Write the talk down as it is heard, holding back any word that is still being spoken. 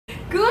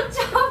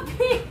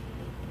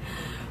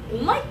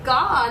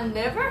god,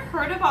 never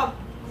heard about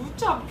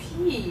Gucha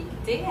P.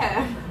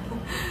 Damn.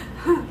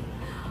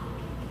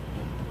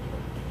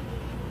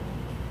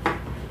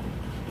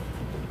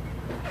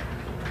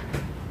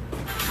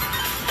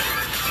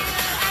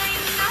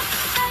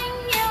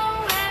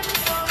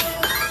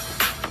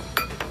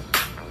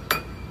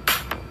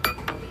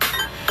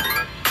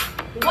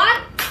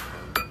 What?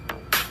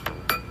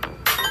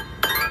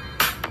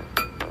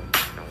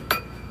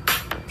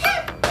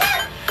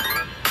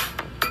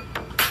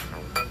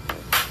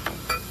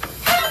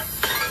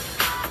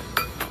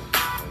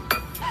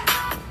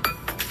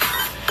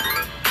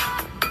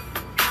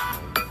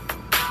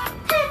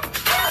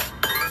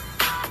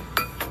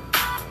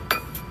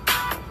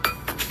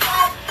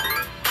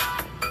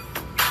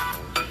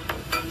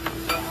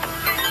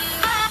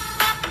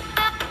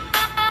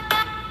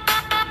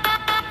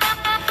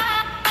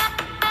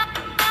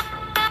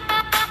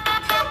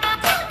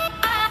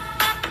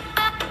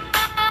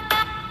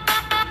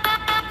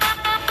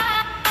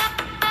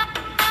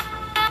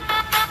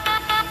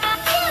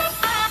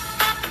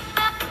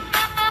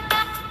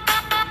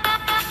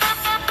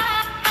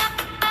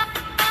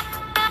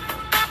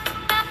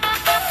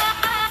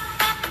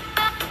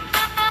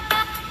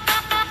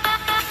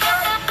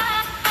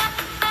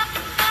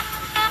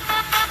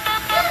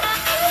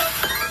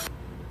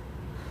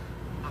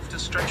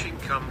 Stretching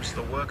comes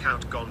the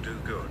workout gon' do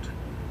good.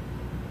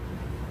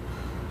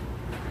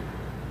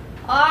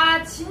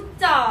 아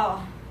진짜.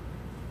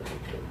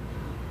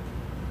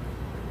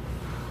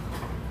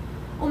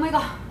 Oh my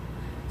god,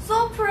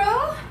 so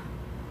pro.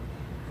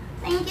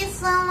 Thank you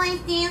so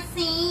much,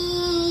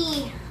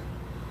 Nancy.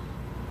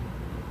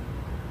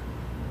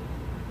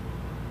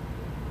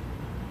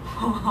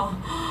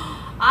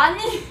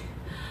 아니,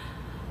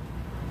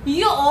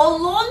 you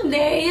alone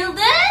nailed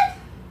it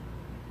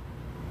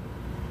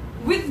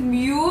with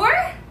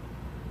Muir?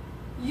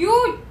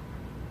 You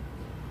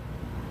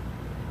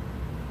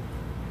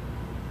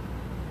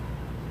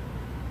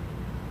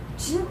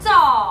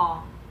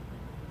진짜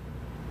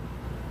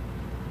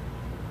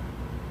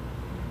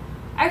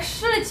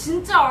actually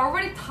진짜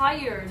already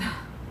tired.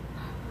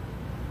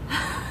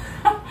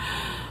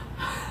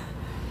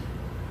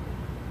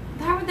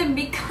 That the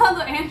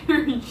Mikado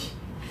energy.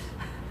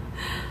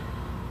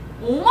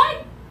 Oh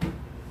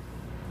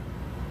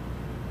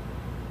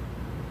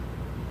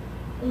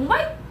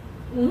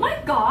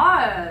my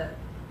god.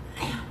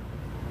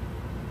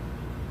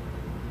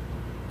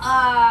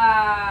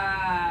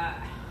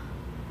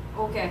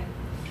 Okay.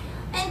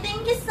 And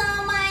thank you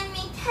so much,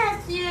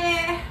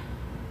 Mikazu.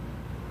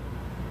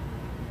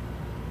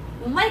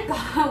 Oh my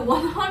god,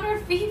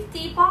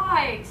 150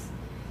 bikes.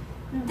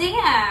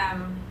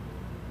 Damn.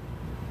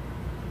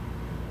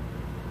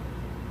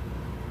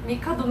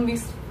 Mikado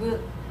mixed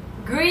with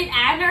green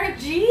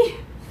energy.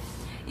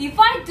 If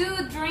I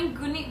do drink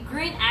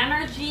green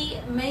energy,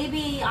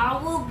 maybe I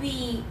will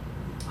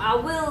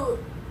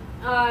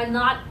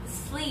not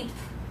sleep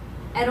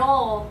at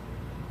all.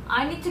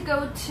 I need to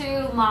go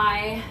to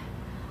my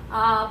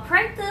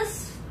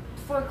practice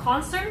for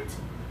concert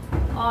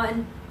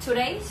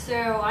today,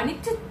 so I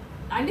need to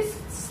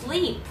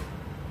sleep.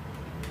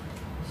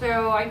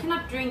 So I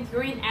cannot drink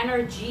green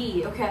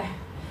energy. Okay,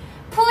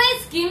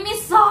 please give me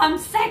some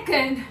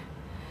second.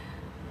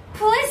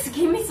 Please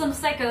give me some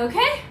second,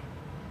 okay?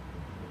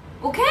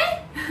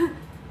 Okay?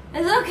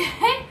 It's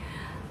okay?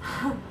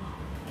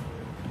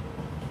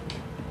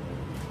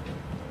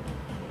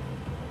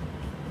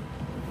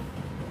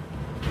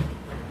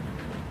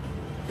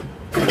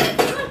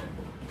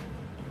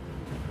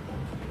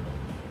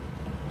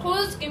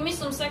 Please give me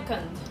some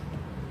second.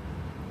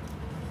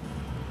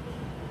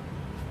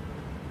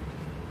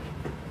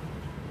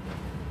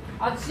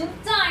 아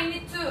진짜 I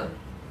need to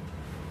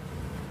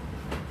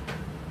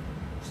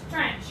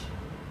stretch.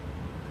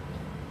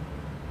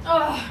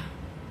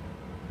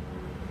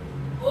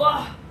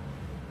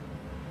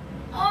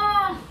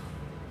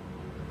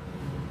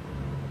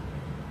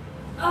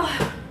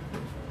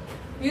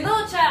 You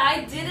know, Chad,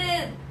 I did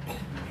it.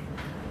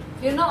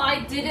 You know, I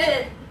did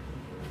it.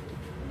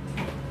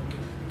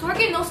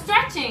 Talking no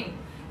stretching.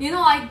 You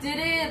know, I did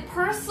it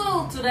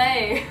parcel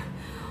today.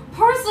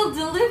 Parcel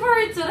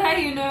delivery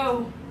today, you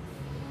know.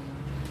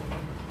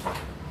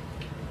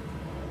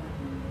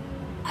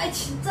 I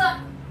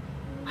진짜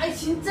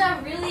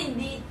really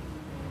need.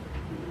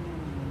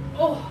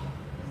 Oh,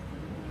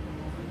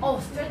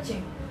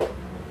 stretching.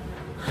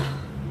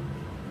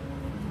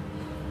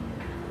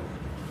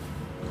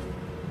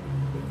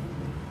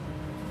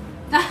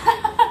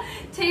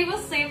 Table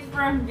safe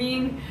from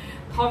being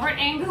covered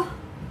angle.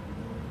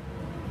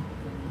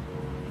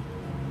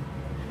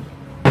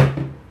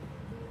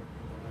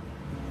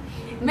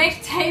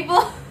 Make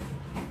table.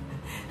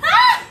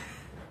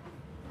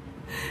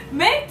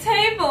 Make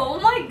table. Oh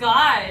my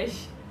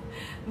gosh.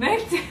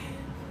 Make table.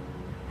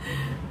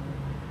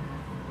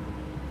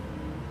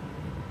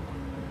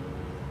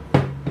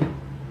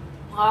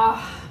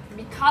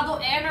 Mikado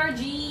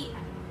energy.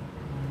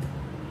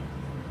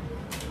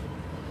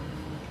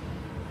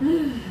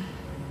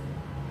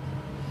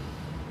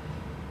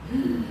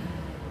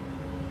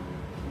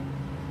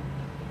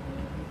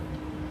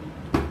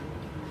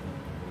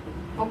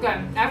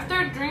 Okay, after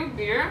I drink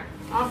beer,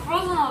 I'm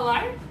frozen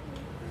alive.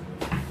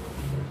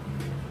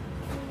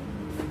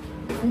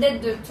 And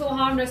then do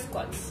 200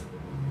 squats.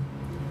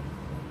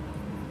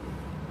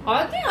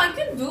 I think I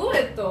can do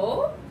it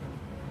though.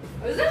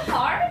 Is it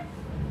hard?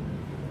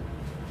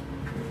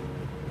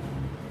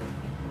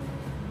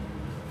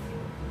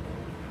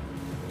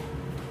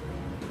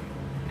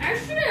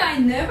 Actually, I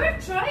never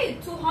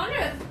tried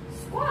 200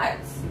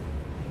 squats.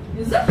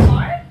 Is it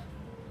hard?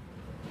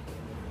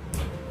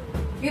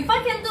 If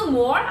I can do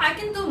more, I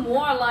can do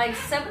more like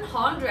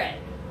 700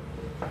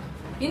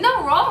 in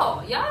a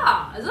row.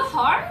 Yeah, is it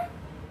hard?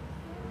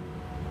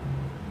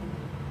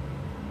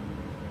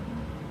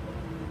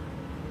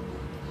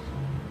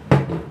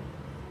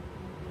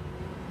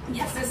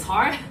 Yes, it's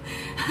hard.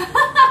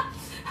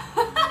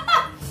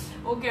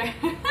 Okay.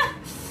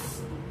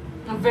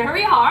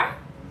 Very hard.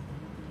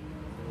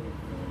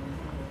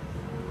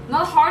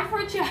 Not hard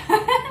for Chad.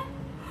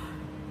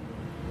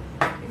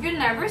 If you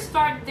never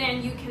start,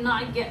 then you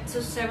cannot get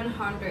to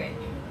 700.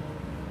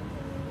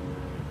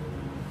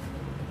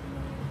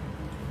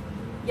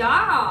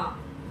 Yeah.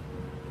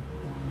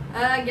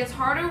 It gets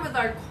harder with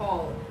our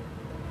call.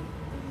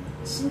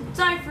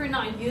 진짜 if you're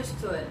not used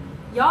to it.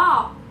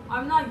 Yeah,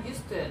 I'm not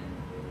used to it.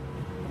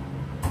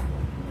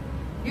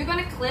 You're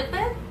gonna clip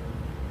it?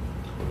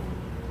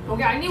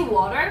 Okay, I need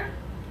water.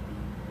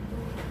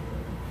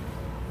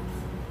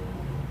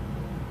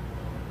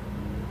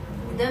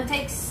 Then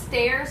take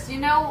stairs, you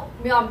know,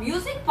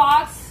 music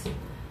box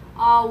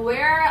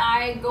where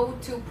I go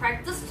to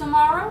practice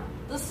tomorrow.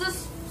 This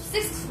is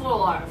 6th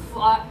floor,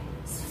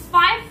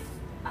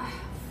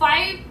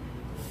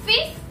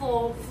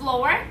 5th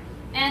floor,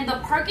 and the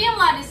parking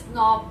lot is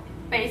not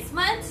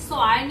basement, so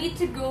I need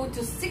to go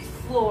to 6th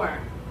floor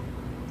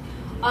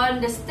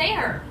on the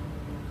stair.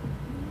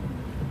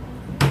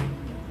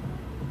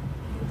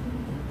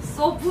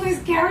 So please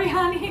carry,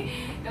 honey.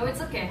 No, it's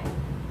okay.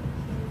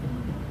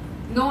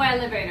 No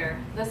elevator.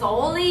 There's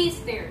only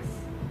stairs.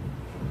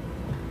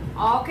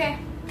 Okay.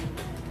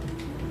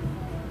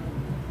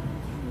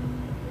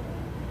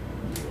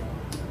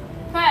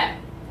 Okay.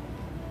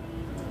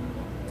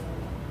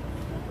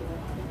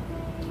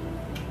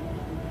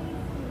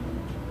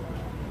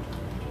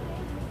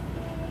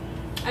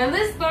 At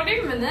least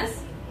 30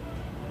 minutes.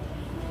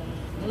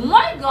 Oh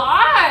my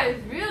god,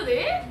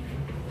 really?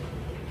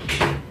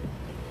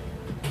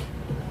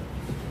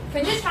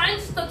 Can you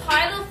change the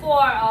title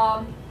for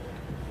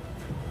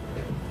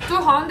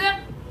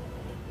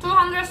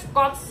 200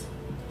 squats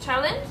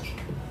challenge?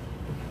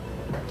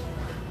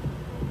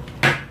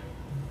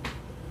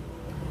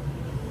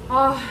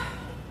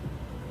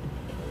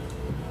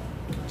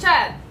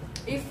 Chad,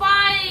 if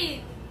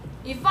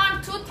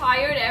I'm too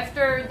tired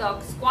after the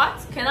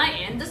squats, can I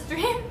end the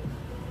stream?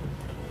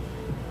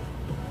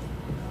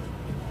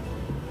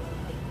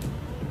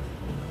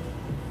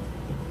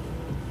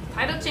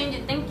 Title change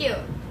it, thank you.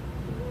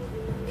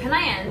 Can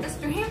I end the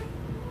stream?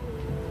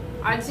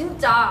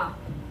 진짜.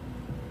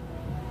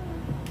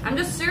 I'm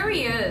just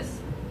serious.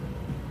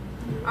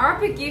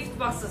 RP gift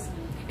boxes.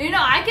 You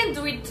know, I can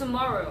do it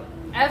tomorrow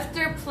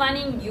after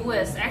planning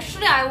US.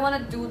 Actually, I want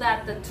to do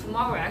that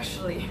tomorrow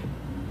actually.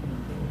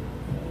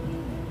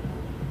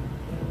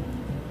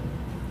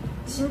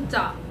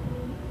 진짜.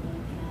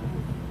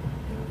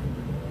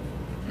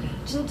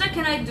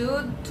 Can I do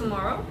it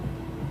tomorrow?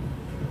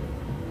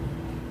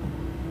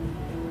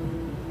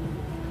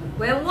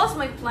 When was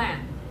my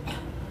plan?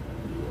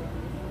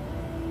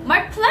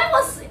 My plan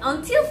was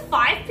until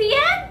 5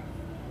 p.m.?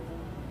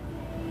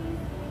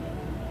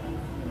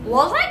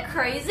 Was I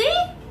crazy?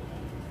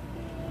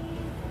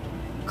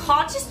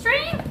 Coach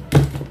stream?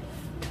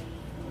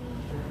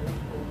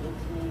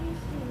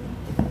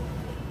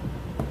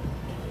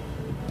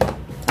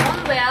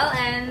 Done well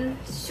and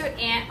should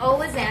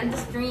always end the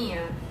stream.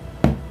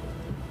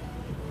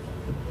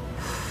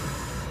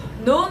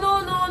 No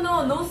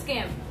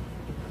scam.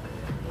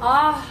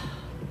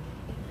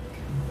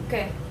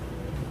 Okay.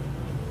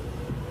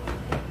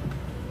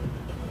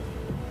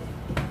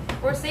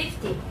 For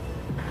safety.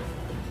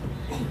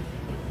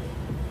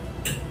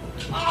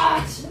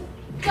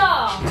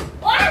 진짜.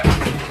 What?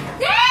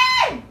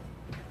 Damn!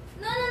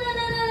 No.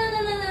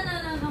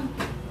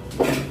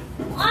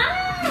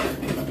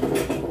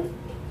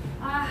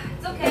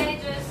 It's okay,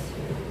 just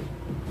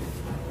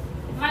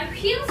my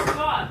heels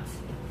dropped.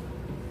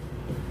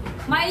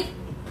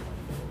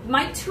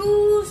 My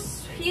two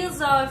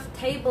heels of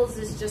tables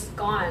is just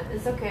gone.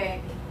 It's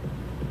okay.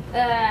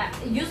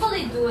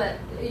 Usually do it.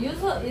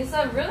 It's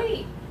a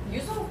really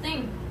usual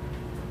thing.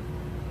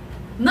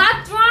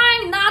 Not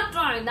drawing.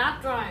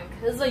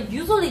 It's like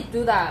usually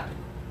do that.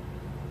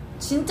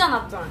 진짜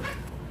not drawing.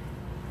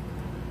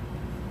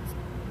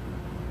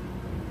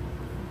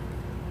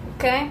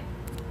 Okay.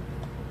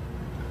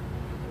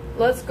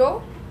 Let's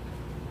go.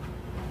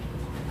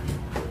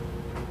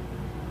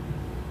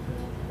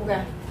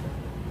 Okay.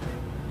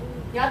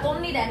 Yeah,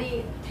 don't need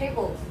any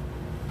tables.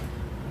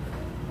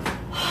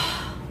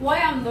 Why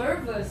I'm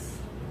nervous?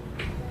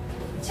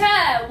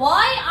 Chad,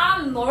 why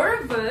I'm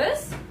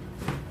nervous?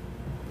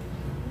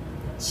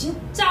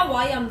 진짜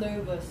why I'm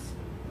nervous.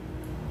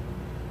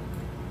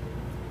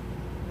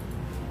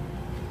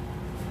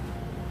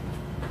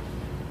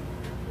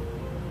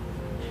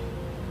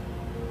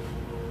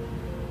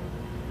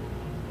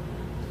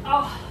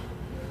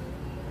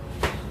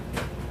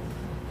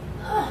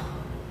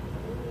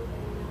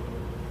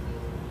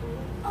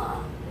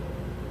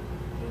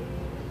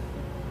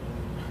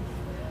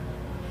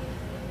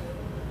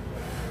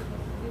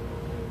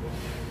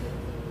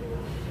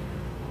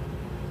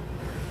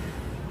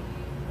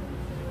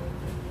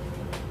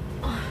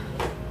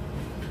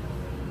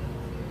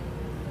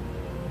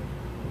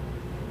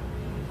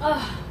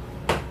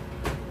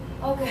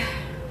 Okay.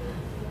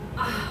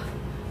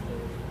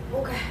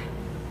 Okay.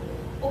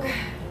 Okay.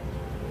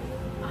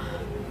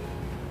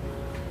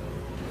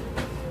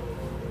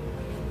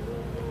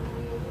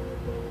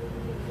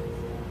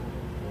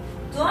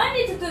 Do I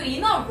need to do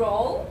in a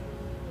row?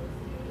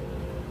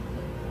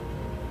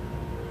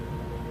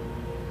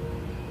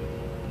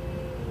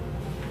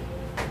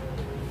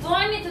 Do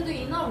I need to do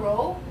in a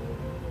row?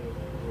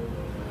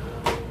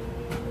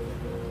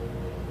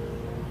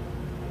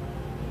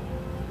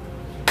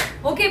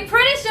 Okay,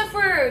 pretty sure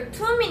for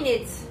 2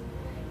 minutes.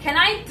 Can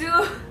I do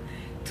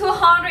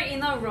 200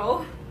 in a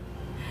row?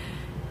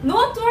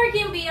 No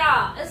twerking,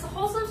 Bia. It's a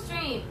wholesome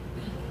stream.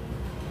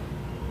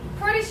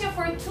 Pretty sure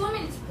for 2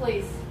 minutes,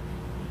 please.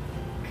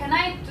 Can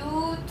I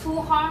do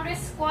 200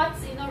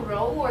 squats in a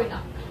row or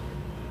not?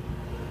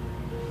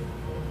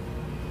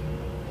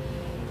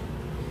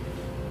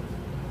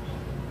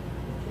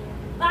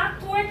 Not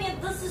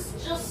twerking. This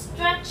is just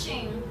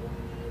stretching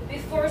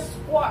before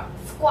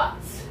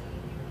squats.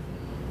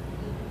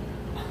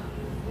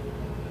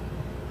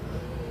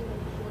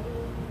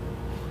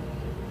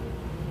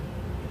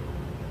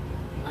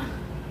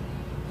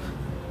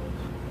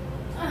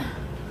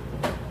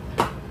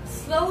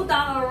 Slow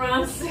down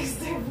around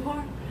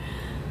 64,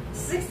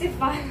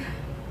 65.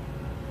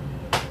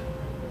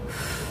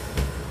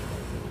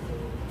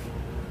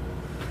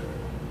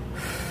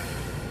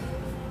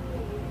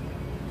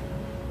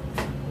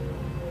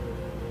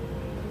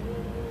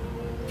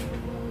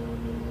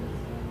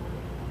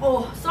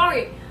 Oh,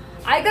 sorry.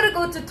 I gotta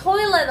go to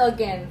toilet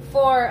again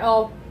for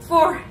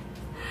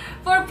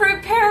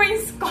preparing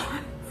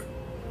squats.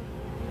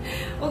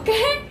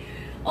 Okay?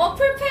 All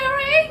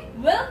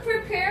preparing? Well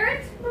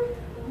prepared?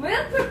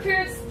 Well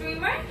prepared,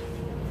 streamer.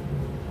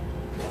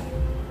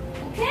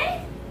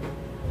 Okay?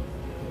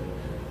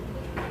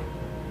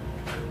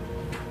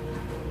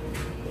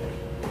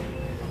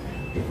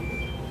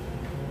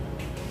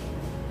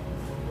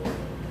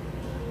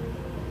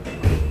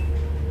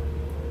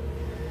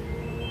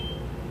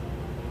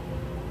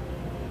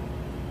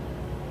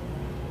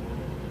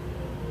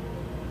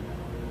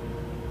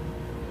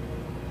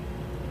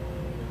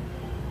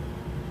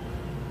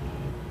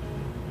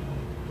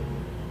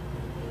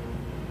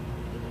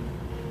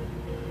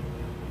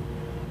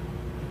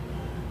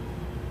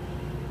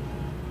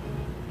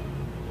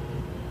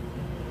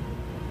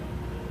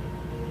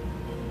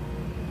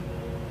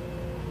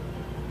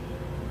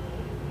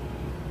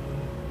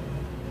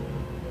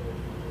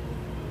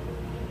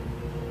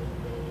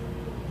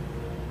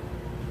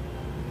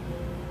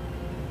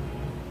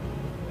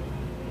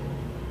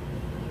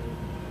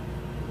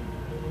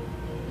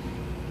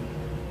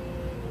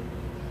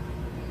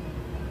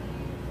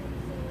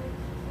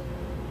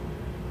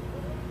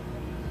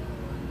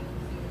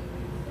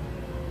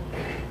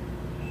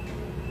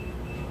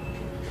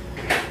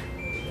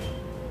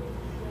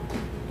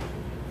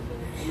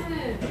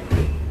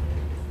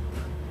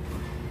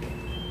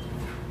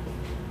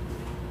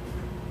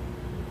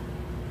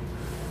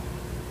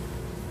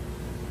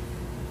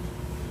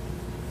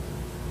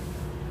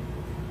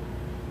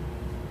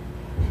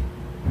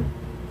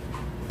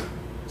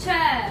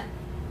 Chat.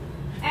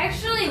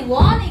 Actually,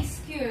 one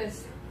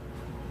excuse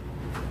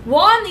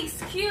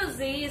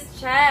is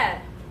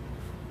chat.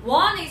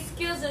 One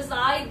excuse is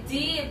I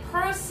did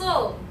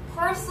parcel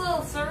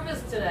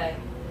service today.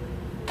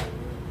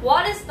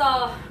 What is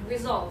the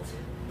result?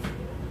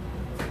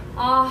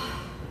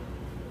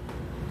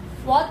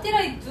 What did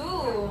I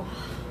do?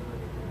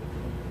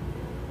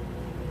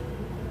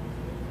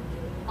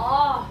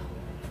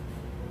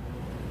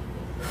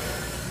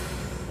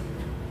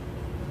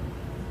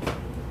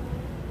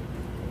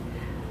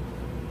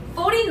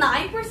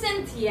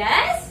 49%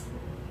 yes?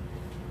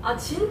 아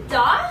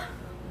진짜?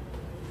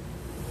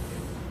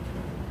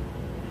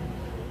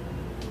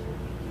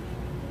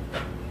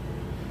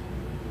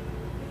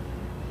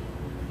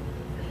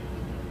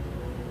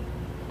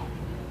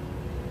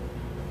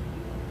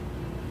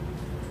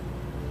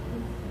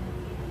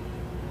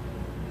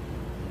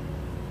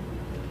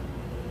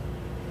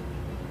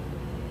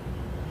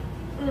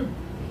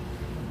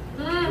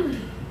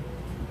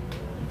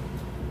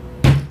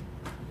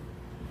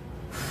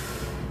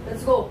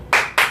 Let's go.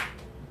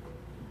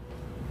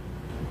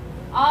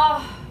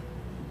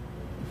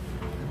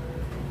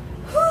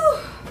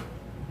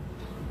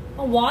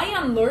 Why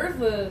I'm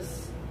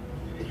nervous?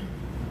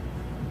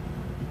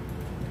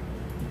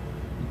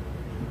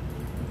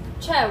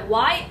 Chat,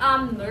 why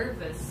I'm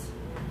nervous?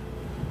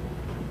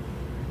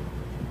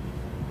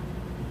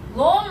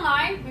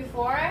 live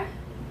before?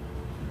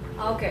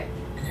 Okay.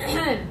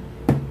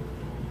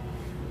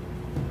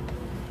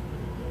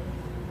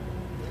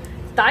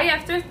 Die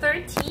after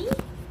 30?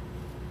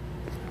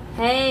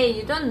 Hey,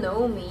 you don't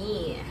know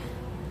me.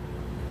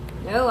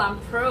 No, I'm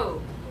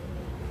pro.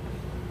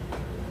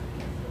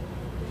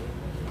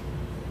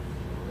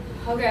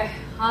 Okay,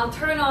 I'll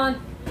turn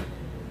on.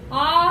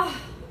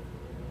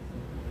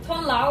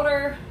 Turn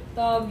louder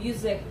the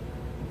music.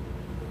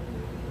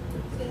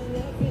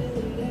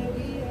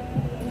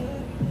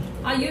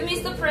 You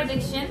missed the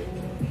prediction.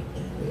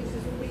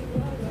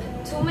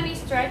 Too many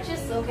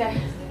stretches.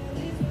 Okay.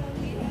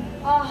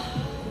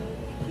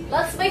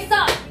 Let's make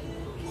some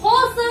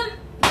wholesome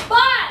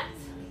butt.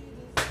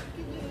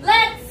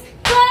 Let's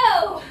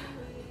go.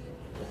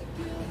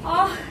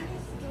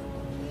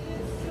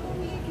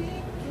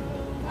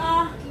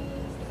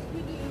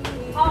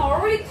 I'm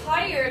already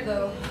tired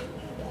though.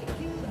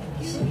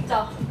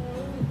 진짜.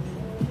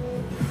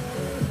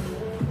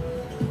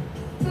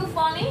 Too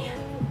funny?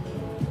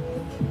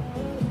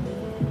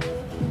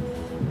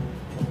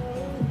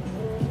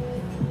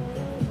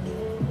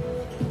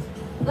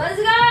 Let's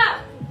go!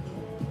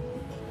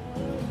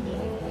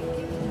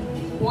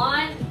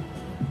 1,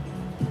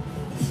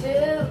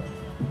 2,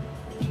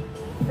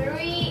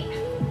 3,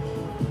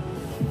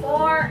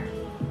 4,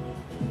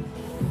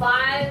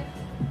 5,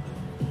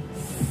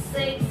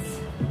 6,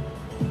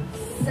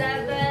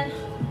 7,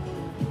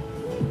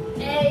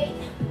 8,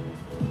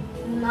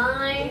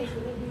 9,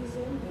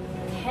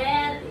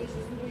 10,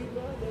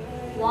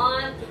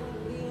 1,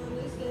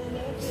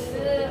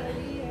 2,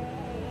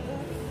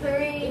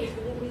 3.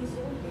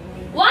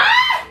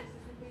 What?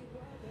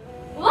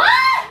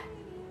 What?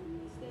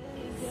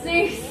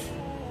 6,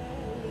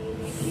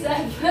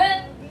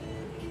 7,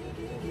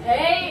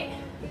 8,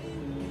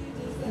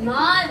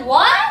 9.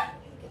 What?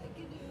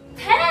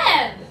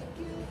 10.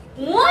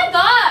 Oh my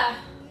god.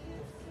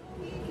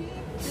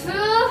 2,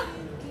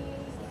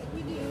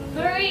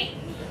 3,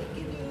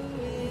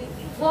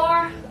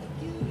 4,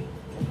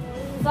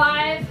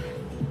 5,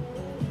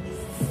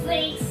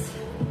 6,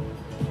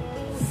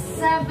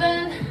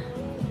 7,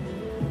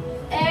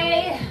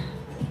 8,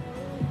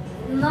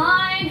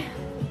 9,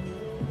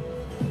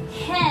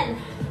 10.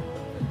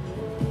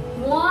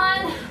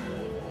 1,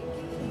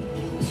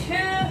 2,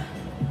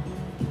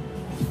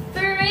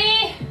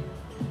 3,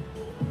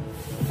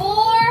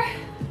 4,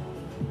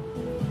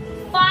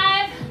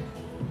 5,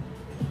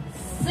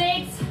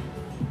 6,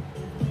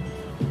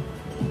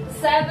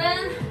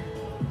 7,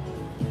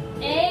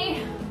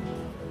 8,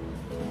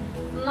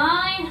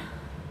 9,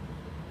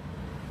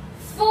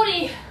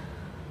 40.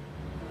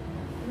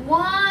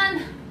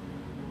 1,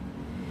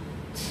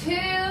 2,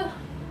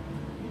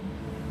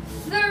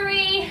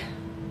 3,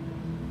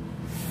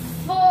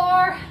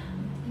 4,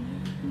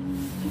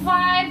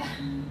 5,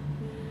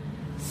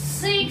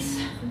 6,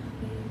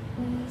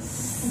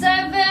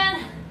 7,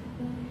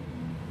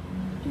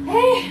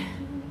 8,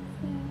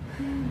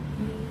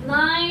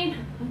 9,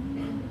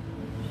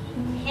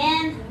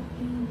 10.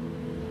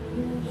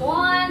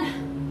 1,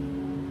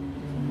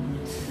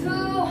 2,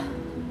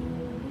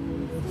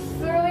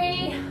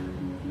 3,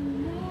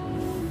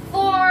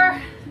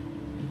 4,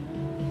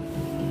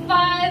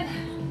 5,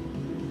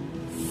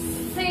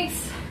 6,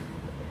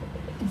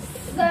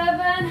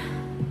 7,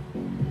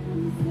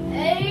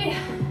 8,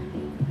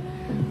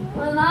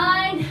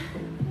 9,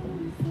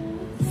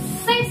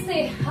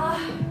 60.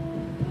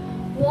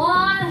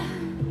 1,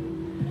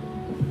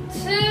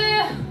 2,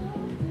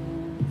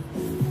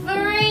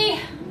 3,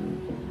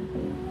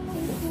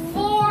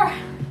 4,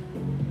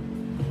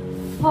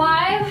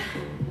 5,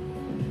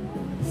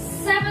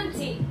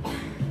 70.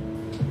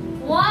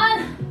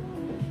 1,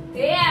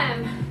 damn.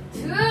 2,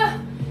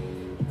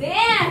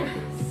 damn.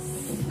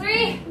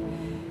 3,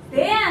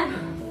 damn.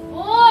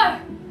 4,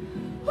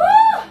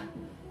 whoo.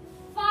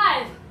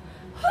 5,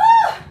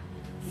 whoo.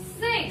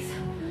 6,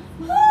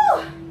 whoo.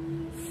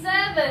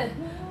 7,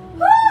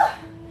 whoo.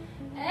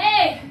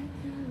 8,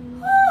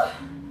 whoo.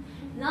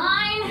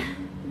 9,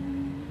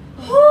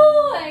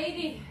 whoo.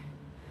 80.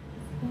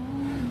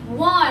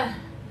 1.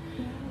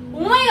 Oh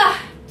my god.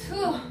 2.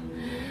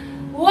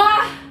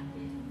 1.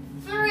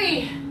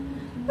 3.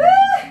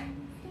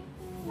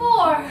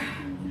 4,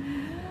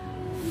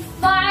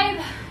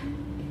 5,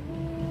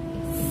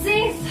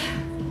 6,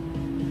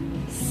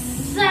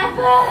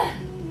 7,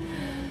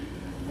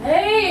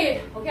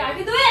 8. Okay, I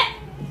can do it.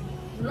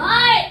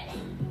 9,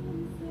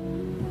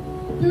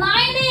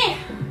 90.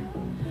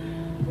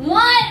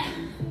 1,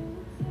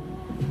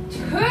 2,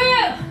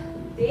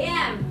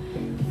 damn.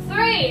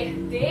 3,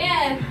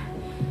 damn.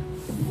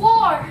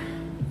 4,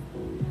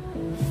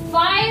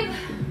 5,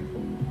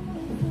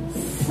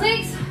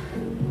 6,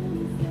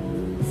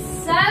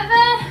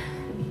 7,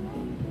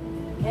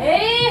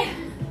 8,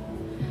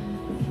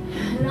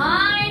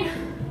 9,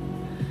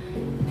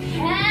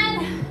 10,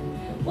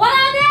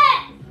 100.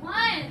 1.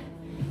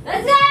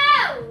 Let's go.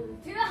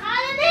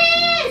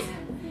 200.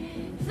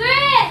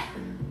 3,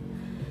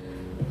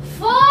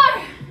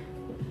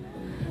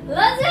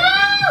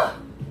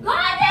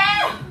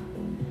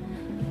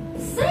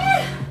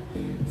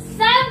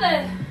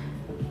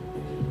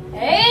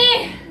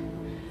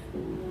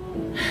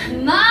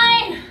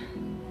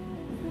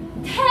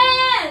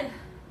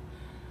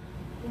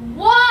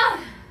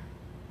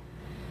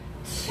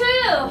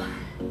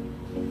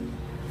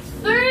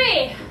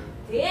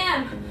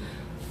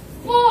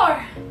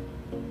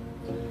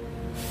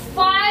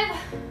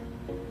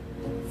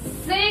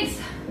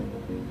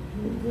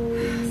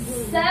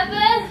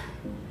 7,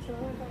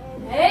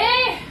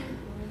 8,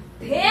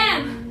 10,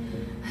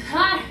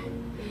 9,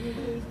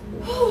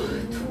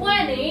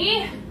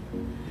 20,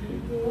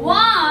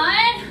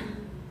 1,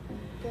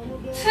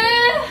 2,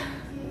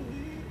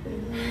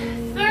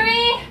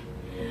 3,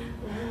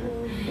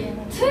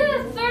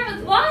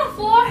 1,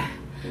 4,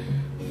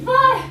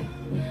 5,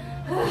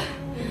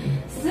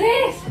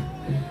 6,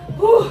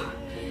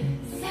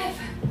 7,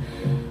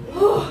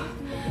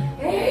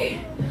 8,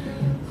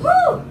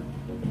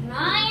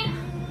 9,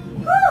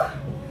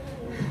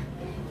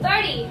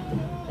 30.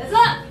 That's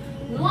up.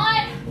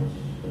 1,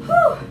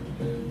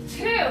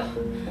 2,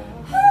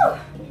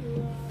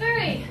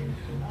 3,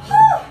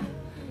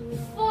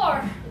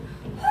 4,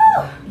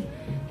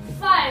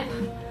 5,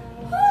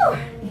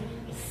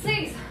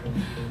 6,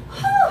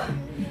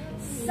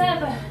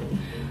 7,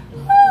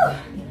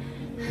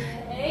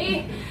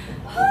 8,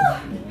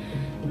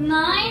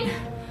 9,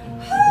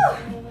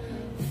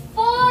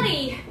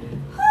 40.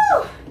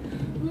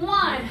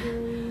 1,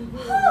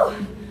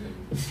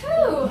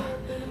 2,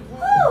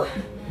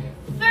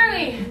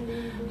 3,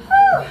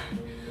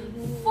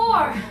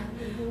 4,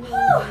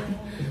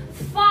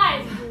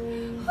 5,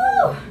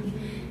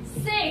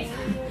 6,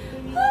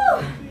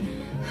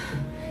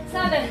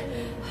 7,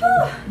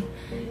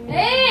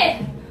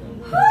 8,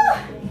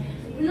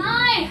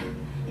 9,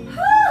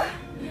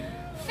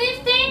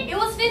 15. It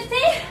was 15.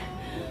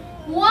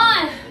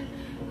 1,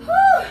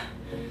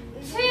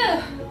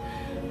 2,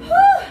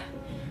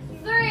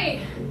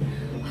 3,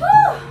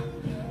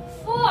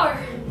 4,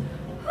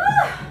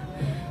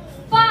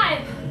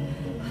 5,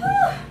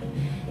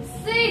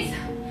 6,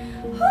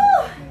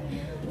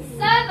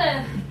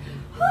 7,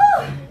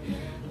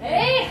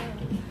 8,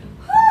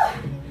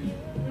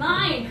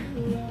 9,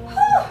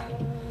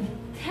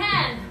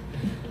 10.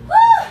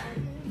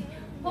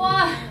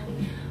 1,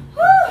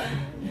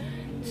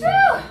 2,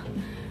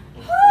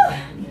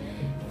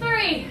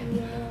 3,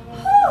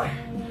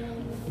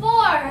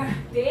 4.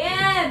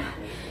 Damn.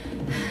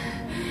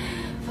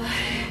 5,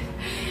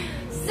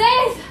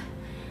 6,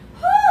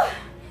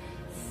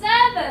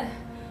 7,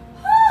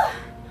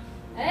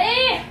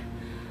 8,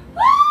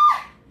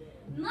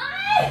 9.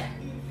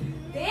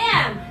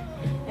 Damn.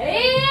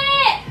 8.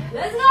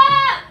 Let's go.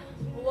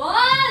 1,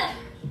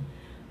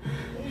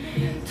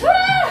 2,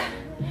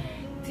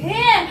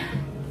 10,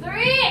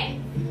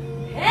 3,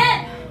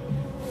 10,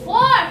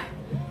 4,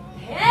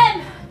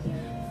 10,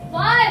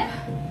 5,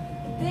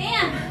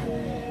 damn,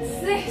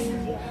 6,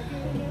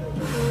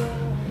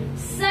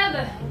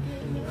 7,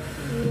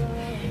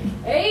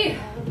 8,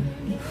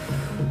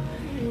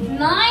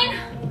 9.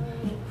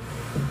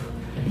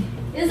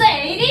 Is it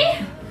 80?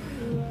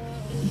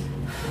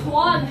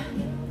 1,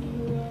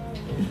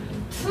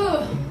 2,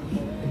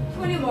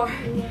 20 more.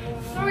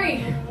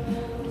 3,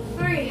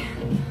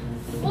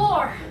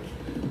 4,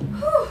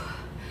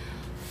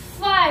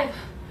 5,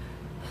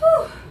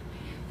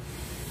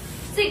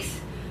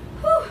 6,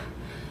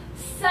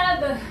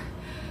 7,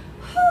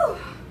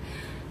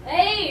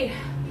 8,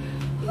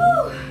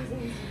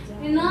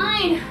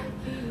 9,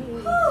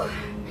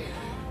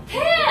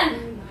 10.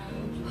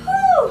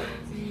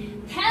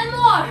 10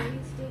 more.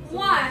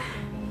 1,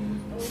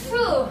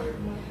 2,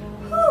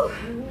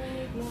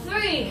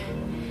 3,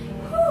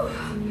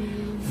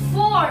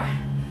 4,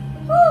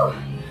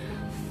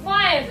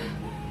 5,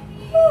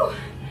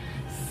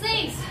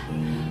 6,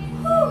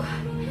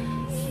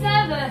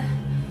 7,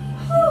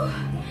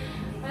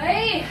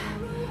 8,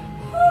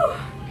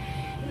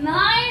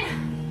 9.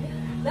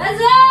 Let's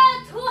go.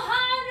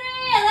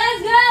 200.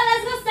 Let's go.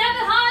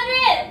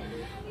 700.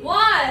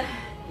 1,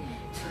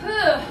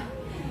 2,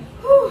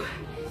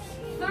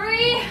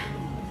 3,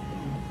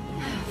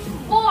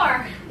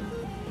 4,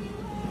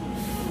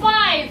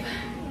 5,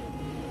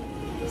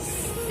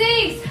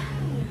 6,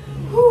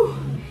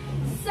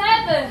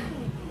 7,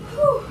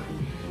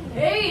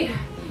 8,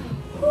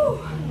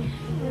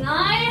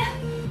 9,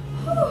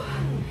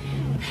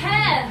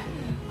 10,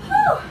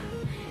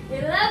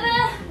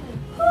 11,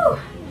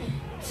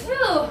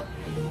 2.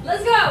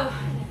 Let's go.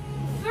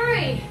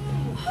 3,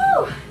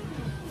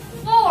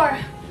 4,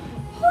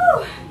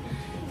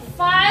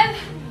 5,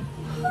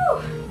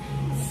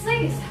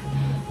 6,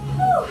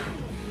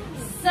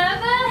 7,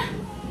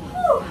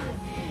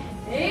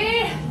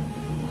 8,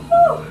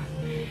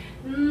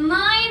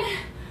 9,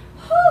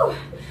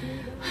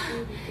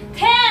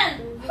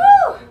 10.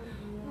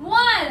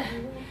 1,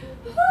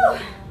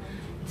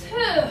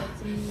 2,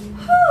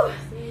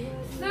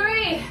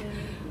 3,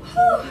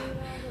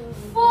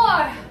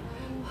 4,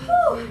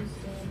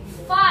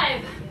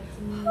 5,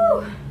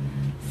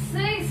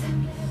 6,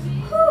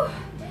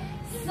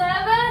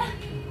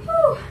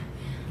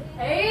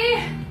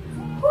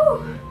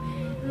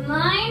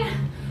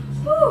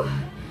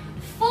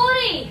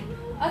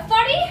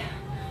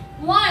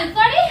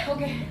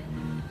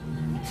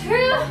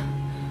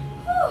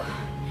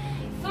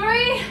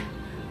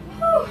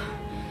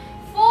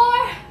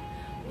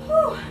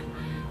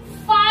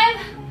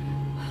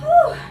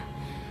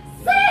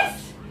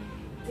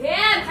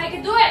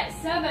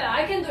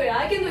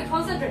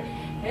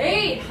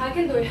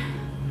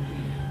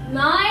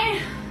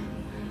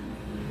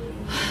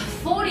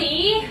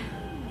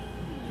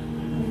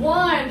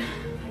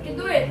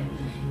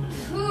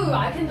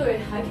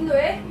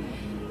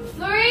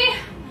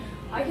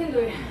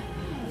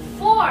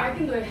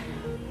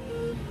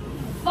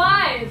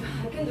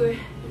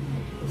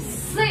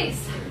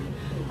 6,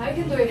 I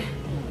can do it.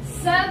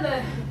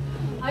 7,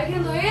 I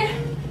can do it.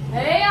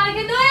 8, I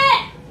can do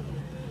it.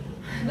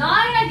 9,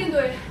 I can do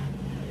it.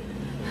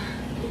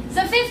 Is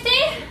it 50?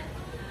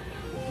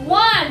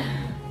 1.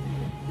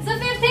 Is it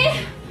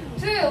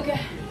 50? 2, okay.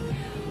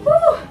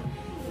 Woo.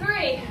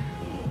 3,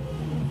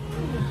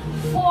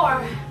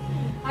 4,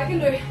 I can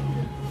do it.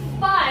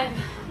 5,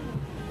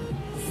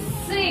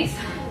 6,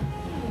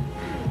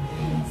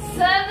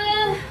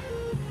 7,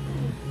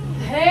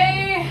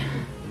 8,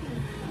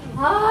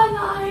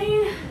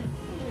 9,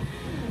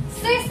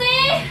 60,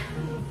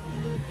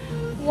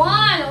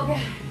 1,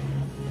 okay.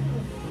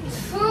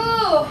 2,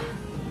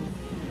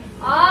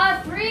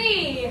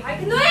 3, I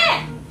can do it.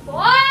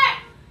 4,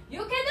 you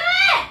can do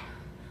it.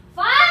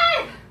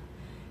 5,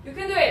 you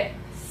can do it.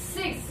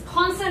 6,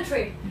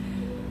 concentrate.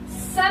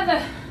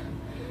 7,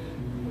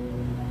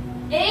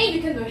 8,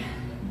 you can do it.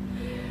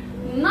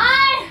 9,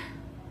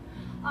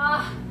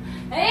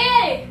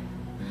 8,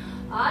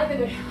 I can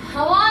do it.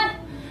 1,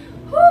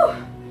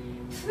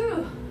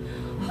 2,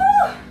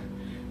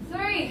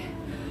 3,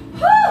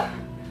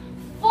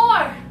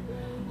 4,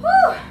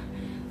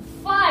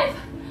 5,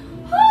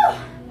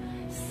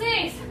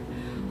 6,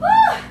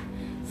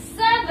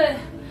 7,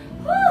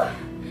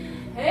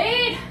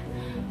 8,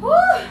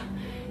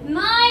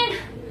 9,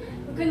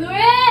 you can do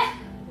it.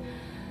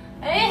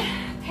 8,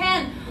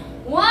 10,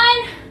 1,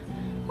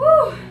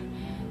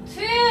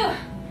 2,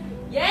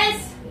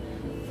 yes,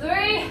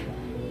 3,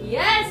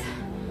 yes,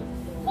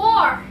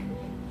 4,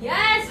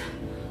 yes,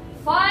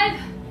 5,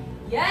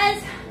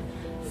 yes,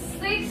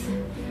 6,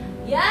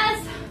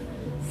 yes,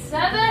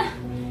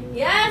 7,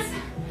 yes,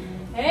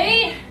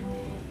 8,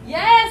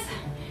 yes,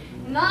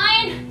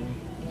 9,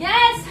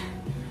 yes,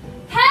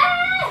 10,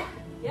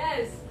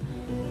 yes,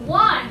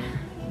 1,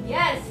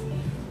 yes,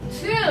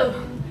 2,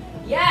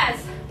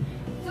 yes,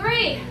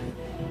 3,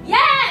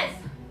 yes,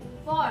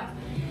 4,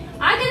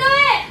 I can do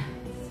it.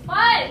 5,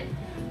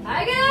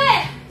 I can do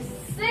it.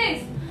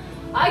 6,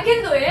 I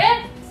can do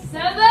it.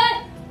 7,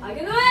 I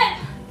can do it.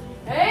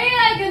 8,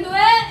 I can do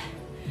it.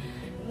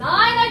 9,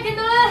 I can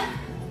do it.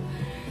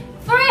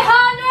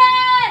 300.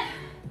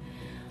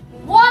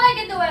 1, I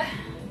can do it.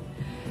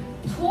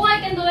 2, I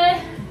can do it.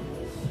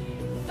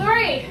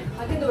 3,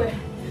 I can do it.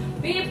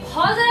 Be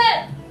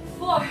positive.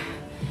 4,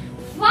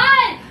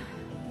 5,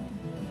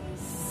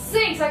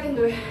 6, I can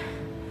do it.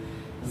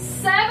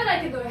 7, I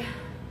can do it.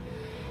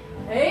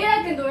 8,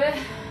 I can do it.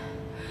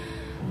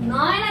 9,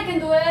 I can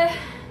do it.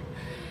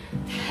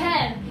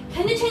 10.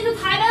 Can you change the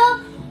title?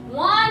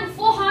 1,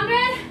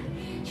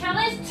 400.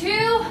 Challenge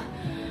 2.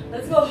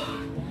 Let's go.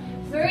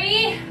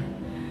 3,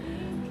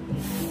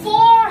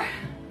 4,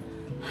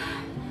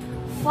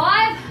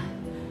 5,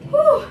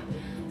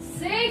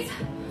 6,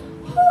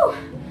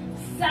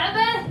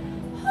 7,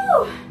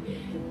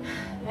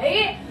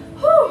 8,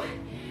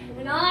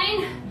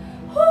 9,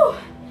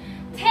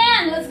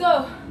 10. Let's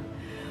go.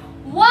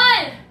 1,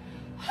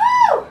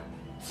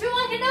 2,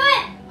 I can do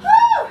it.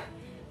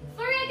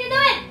 3, I can do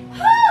it.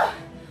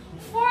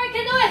 4, I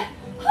can do it.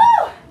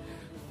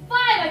 5,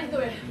 I can do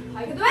it. I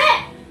can do it.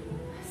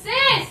 6,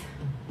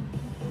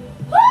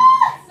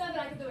 7,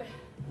 I can do it.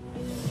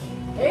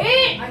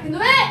 8, I can do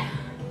it.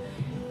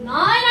 9,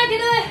 I can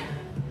do it.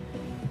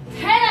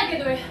 10, I can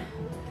do it.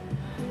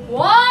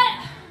 1,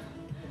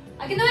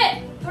 I can do it.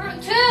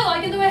 2, I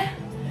can do it.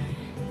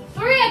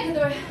 3, I can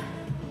do it.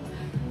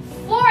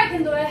 4, I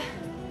can do it.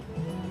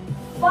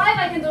 5,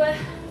 I can do it.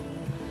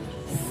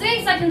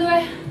 6, I can do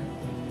it.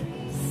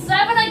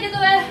 7, I can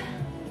do it.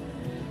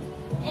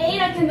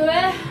 8, I can do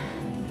it.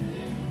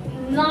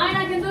 9,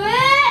 I can do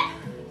it.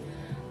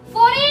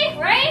 40,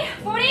 right?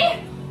 40.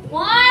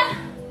 1.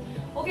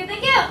 Okay,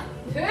 thank you.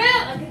 2,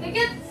 okay, thank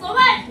you so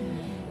much.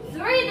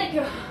 3, thank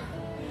you.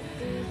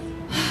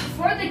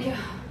 4, thank you.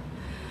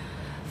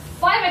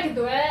 5, I can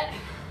do it.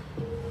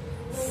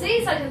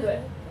 6, I can do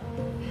it.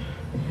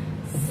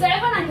 7,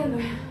 I can do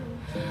it.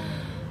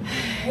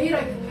 8, I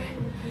can do it.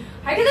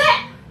 I can do it.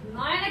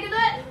 9, I can do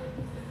it.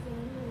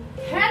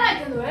 10, I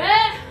can do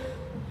it.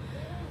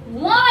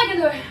 1, I can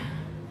do it.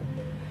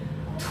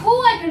 2,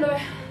 I can do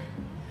it.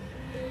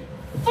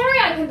 3,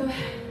 I can do it.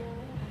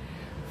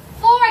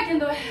 4, I can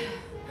do it.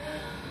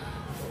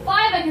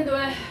 5, I can do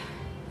it.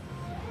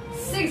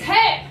 6,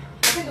 hey,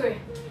 I can do it.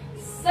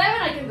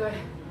 7, I can do it.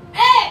 8,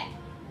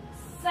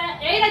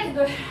 8, I can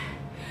do it.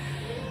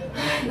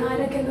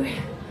 9, I can do it.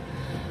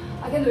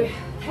 I can do it.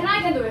 10,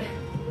 I can do it.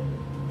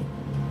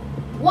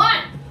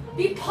 1,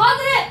 be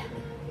positive.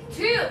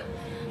 2,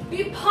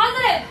 be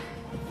positive.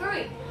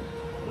 3,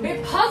 be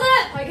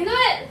positive. I can do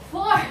it.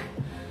 4,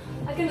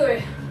 I can do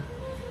it.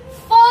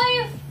 5,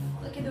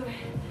 I can do it.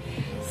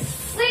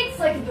 6,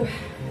 I can do it.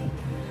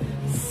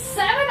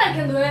 7, I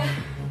can do it.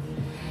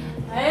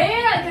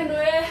 8, I can do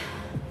it.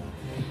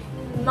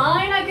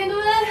 9, I can do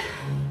it.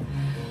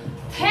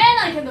 10,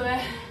 I can do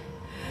it.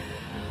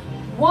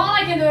 1,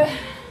 I can do it.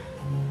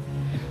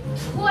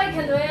 2, I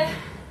can do it.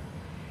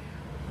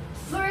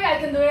 3, I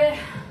can do it.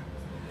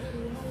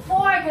 4,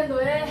 I can do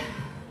it.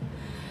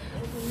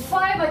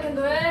 5, I can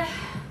do it.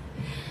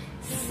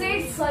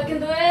 6, I can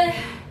do it.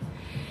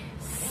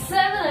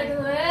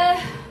 can do it.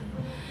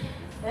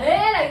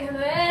 8, I can do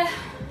it.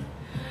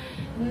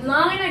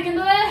 9, I can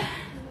do it.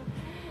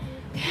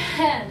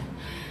 10.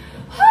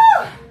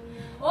 Whew.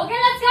 Okay,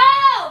 let's go.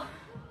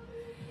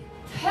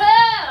 2,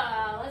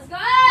 let's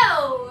go.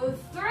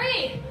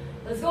 3,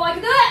 let's go. I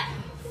can do it.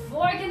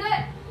 4, I can do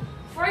it.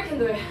 4, I can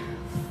do it.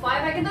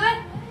 5, I can do it.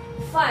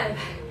 5,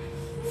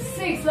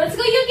 6, let's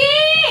go,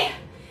 Yuki.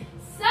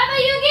 7,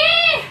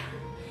 Yuki.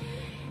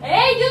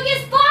 8,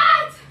 Yuki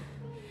spot.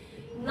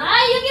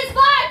 9, Yuki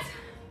spot.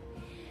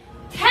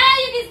 10,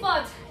 Yuki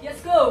spot.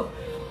 Let's go.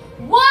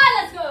 1,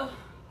 let's go.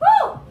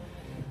 Woo.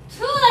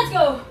 2, let's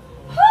go.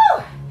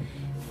 Woo.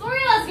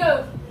 3, let's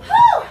go.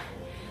 Woo.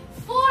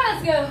 4,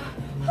 let's go.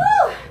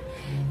 Woo.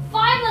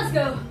 5, let's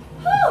go.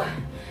 Woo.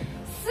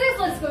 6,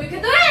 let's go. You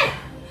can do it.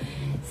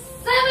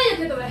 7, you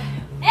can do it.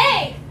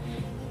 8,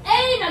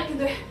 I can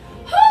do it.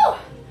 Woo.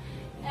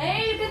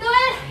 8, you can do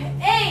it.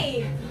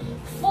 8,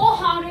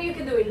 400, you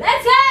can do it.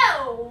 Let's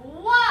go.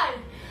 1,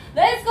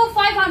 let's go.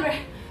 500.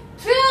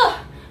 2,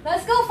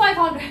 let's go.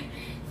 500.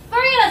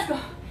 3, let's go.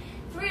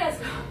 3, let's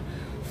go.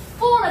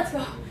 4, let's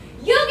go.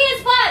 Yuki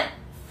spot.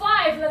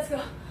 5, let's go.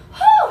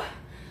 Woo.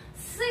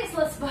 6,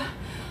 let's go.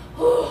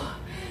 Woo.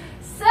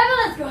 7,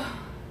 let's go.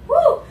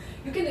 Woo.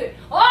 You can do it.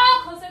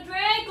 Oh,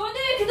 concentrate. Go do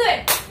it. You can do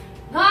it.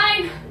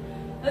 9,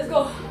 let's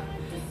go.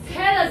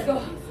 10, let's go.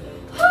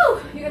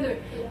 Woo. You can do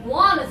it.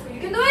 1, let's go. You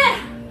can do it.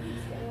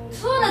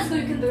 2, let's go.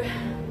 You can do it.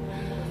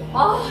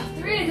 Oh,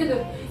 3, you can do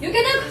it. You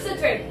can do it.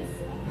 Concentrate.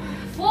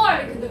 4,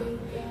 you can do it.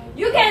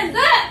 You can do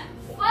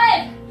it.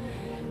 5,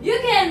 you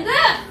can do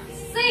it.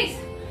 6,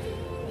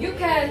 you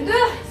can do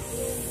it.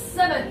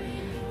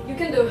 7, you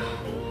can do it.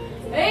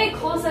 8,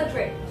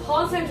 concentrate.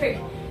 Concentrate.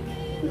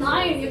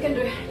 9, you can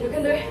do it. You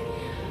can do it.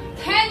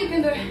 10, you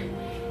can do it.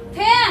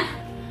 10,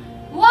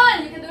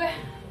 1, you can do it.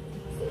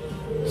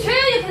 2,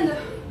 you can do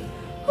it.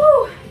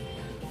 Woo.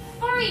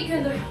 3, you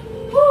can do it.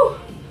 Woo.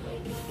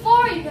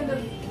 4, you can do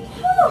it.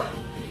 Woo.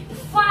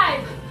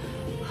 5,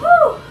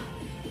 woo.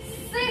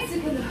 6,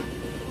 you can do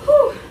it.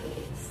 Woo.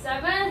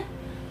 7,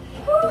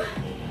 woo.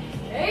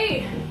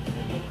 8,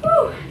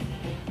 woo.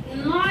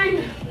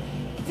 9,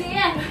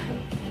 10,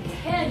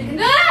 10, you can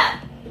do it.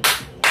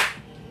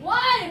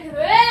 1, you can do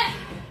it.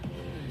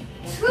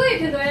 2, you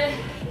can do it.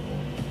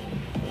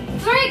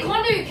 3,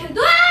 corner, you can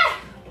do it.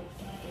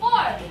 4,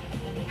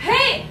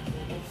 hey.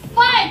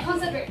 5,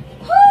 concentrate.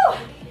 Woo.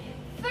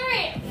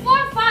 3,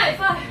 4, 5,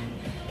 5,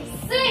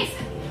 6,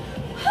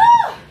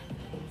 woo.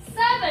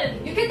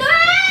 7, you can do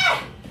it.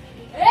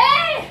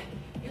 8,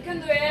 you can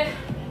do it.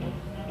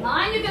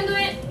 9, you can do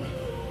it.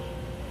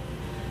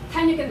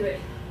 10, you can do it.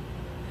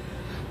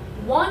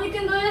 1, you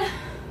can do it.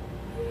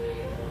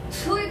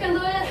 2, you can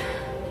do it.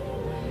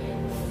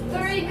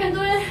 3, you can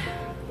do it.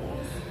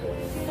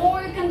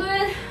 4, you can do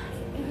it.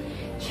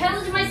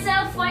 Challenge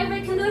myself. 5,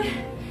 I can do it.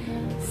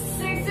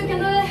 6, you can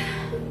do it.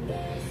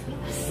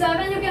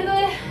 7, you can do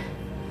it.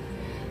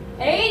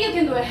 8, you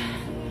can do it.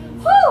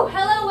 Woo!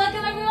 Hello,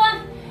 welcome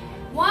everyone.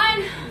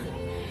 1,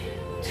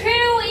 2,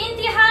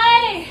 Inti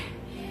high.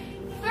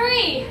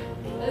 3,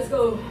 let's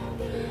go.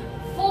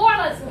 4,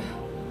 let's go.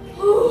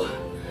 Woo.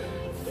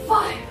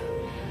 5,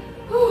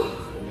 woo.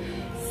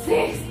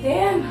 6,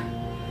 damn.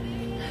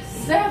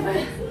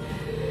 7,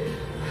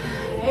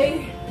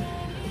 8,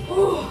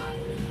 woo.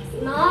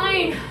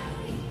 9,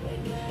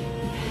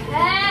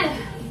 10,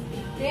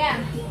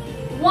 damn.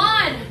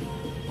 1,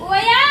 oh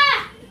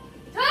yeah.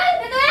 2, you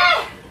can do it.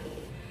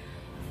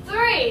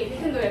 3, you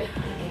can do it.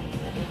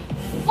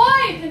 4,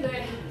 you can do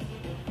it.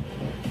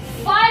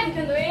 5, you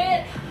can do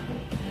it.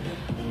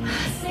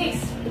 6,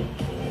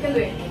 you can do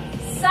it.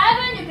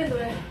 7, you can do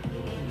it.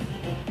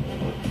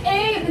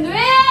 8, you can do it.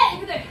 You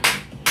can do it.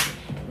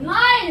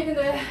 9, you can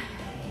do it.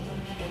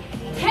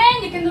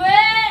 10, you can do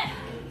it.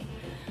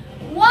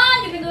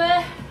 1, you can do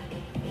it.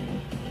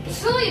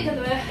 2, you can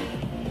do it.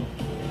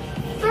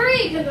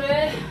 3, you can do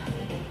it.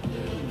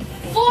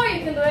 4, you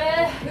can do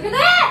it. You can do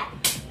it.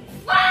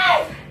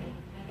 5,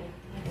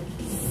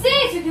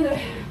 6, you can do it.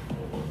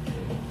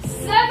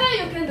 7,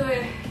 you can do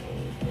it.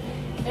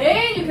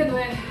 8, you can do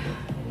it.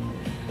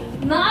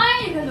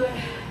 9, you can do it.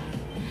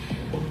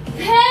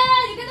 10,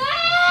 you can do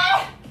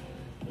it.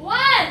 1,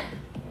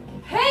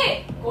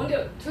 hey, go on, do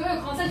 2,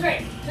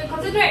 concentrate. 2,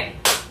 concentrate.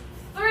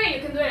 3,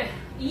 you can do it.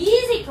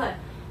 Easy clap.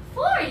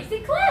 4, easy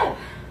clap.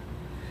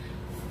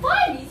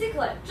 5, easy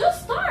clap.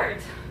 Just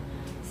start.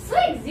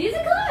 6, easy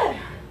clap.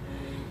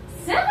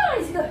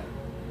 7, easy clap.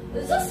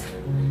 It's just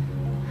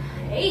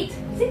 8,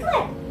 easy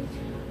clap.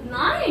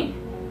 9,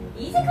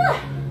 easy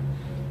clap.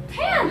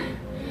 10,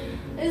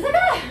 easy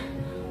clap.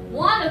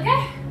 1,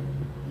 okay.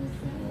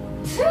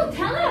 2,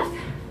 10 left.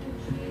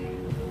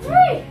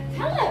 3,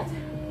 10 left.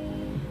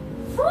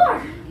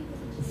 4,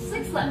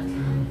 6 left.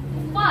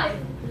 5,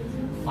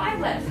 5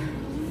 left.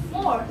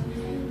 4,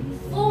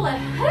 4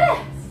 left.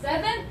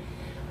 7,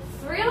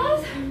 3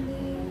 left.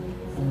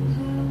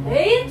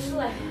 8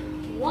 left.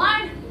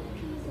 1.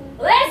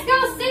 Let's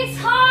go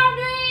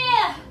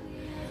 600.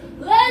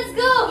 Let's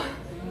go.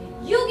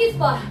 Yugi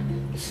spot.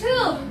 2.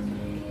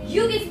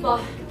 Yugi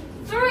spot.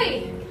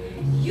 3.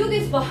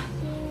 Yugi spot.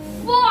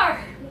 4,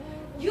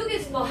 you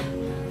get spot.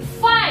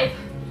 5,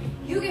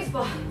 you get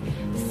spot.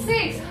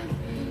 6,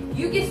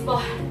 you get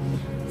spot.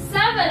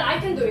 7, I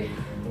can do it.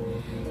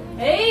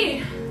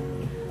 8,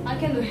 I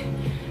can do it.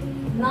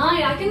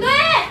 9, I can do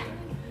it.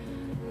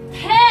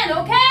 10,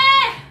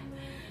 okay.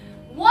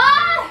 1,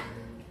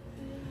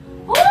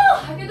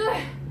 oh, I can do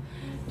it.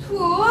 2,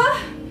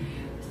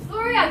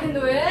 3, I can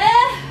do it.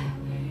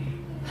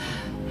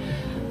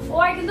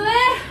 4, I can do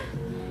it.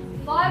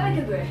 5, I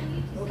can do it.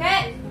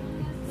 Okay.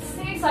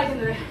 6, I can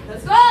do it.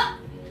 Let's go.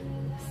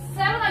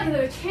 7, I can do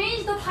it.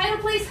 Change the title,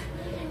 please.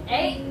 8,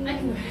 I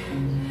can do it.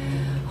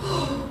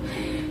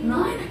 9,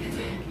 I can do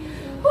it.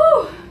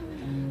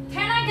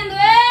 10, I can do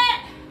it.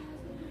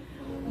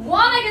 1,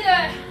 I can do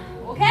it.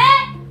 Okay.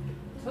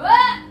 2,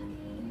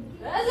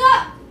 let's go.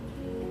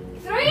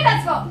 3,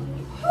 let's go.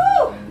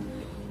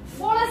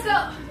 4, let's go.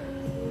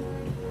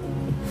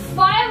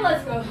 5,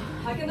 let's go.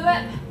 I can do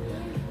it.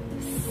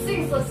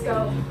 6, let's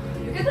go.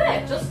 You can do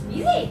it. Just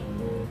easy.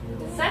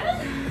 7,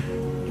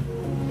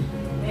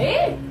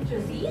 8,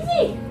 just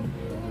easy.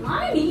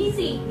 9,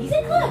 easy.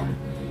 Easy clap.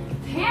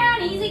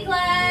 10, easy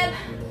clap.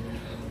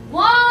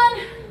 1,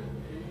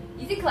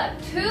 easy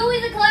clap. 2,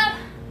 easy clap.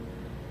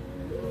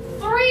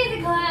 3,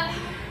 easy clap.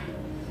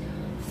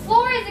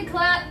 4, easy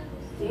clap.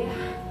 Yeah.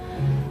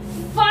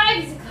 5,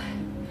 easy clap.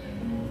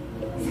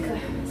 Easy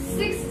clap. 6,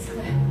 easy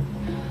clap.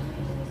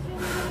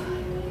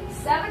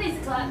 7, easy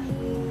clap.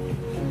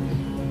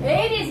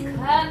 8, easy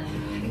clap.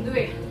 I can do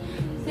it.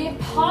 Stay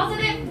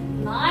positive.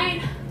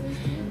 9,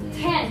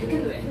 10. You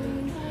can do it.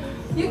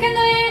 You can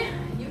do it.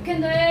 You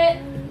can do it.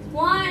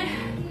 1,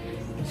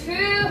 2.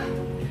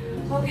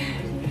 Okay.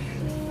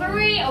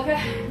 3.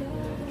 Okay.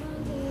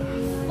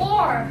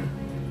 4.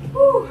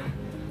 Woo.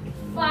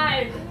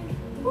 5.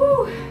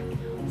 Woo.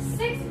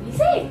 6.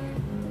 Easy.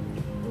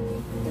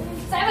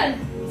 7.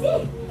 Easy.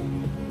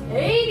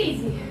 8.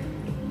 Easy.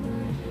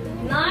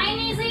 9.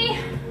 Easy.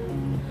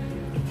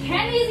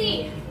 10.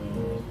 Easy.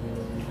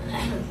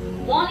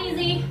 1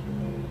 easy.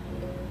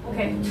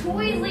 Okay,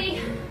 2 easy.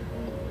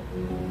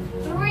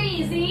 3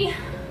 easy.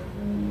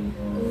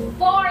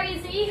 4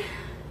 easy.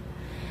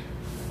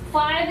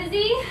 5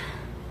 easy.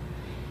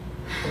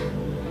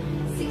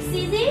 6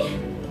 easy.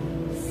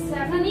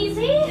 7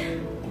 easy.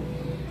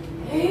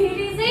 8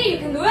 easy. You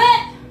can do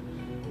it.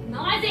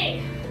 9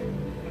 easy.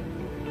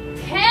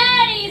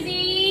 10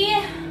 easy.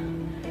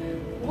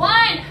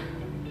 1,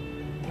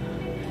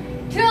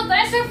 2,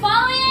 that's your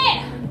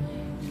finally.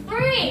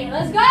 3,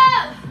 let's go.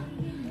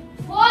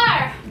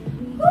 4,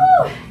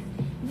 woo.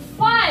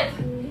 5,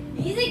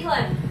 easy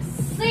clap.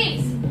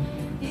 6,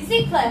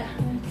 easy clap.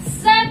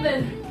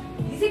 7,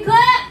 easy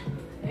clap.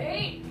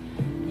 8,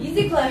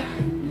 easy clap.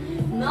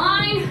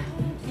 9,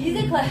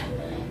 easy clap.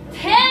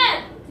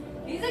 10,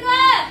 easy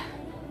clap.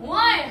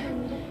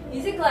 1,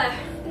 easy clap.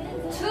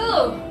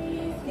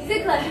 2,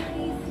 easy clap.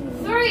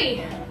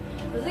 3,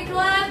 easy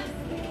clap.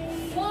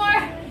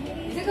 4,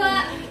 easy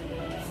clap.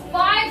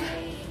 5,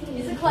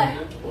 easy clap.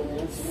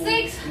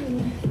 6,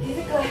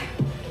 easy clap.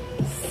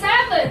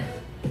 7,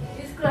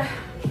 easy clap.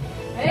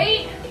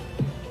 8,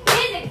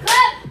 easy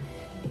clap.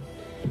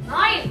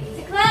 9,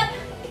 easy clap.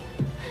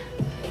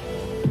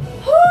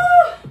 Woo.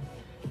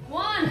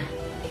 1,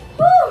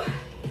 woo.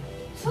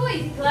 2,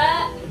 easy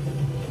clap.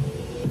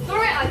 3,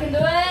 I can do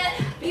it.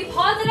 Be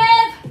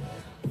positive.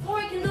 4,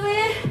 I can do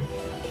it.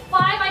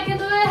 5, I can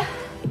do it.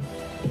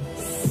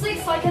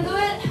 6, I can do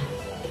it.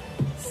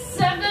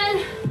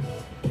 7,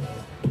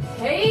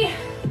 8,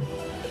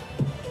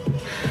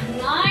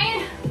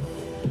 9,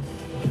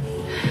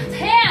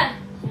 10.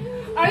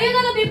 Are you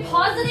gonna be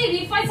positive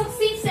if I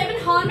succeed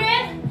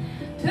 700?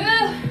 2,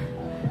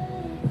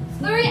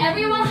 3,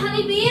 everyone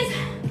honeybees.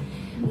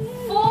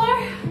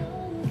 4,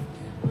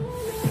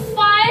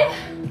 5,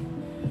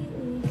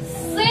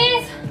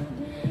 6.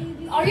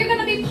 Are you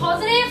gonna be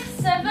positive?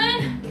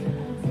 7,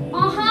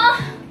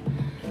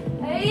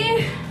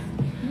 8,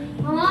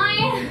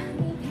 9,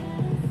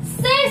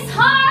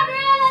 600.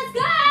 Let's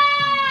go.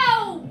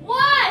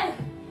 1,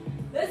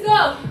 let's go.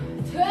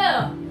 2,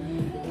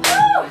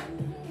 woo.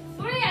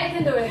 3, I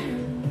can do it.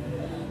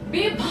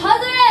 Be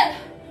positive.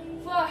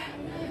 4,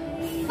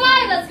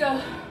 5, let's go.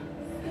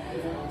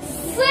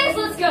 6,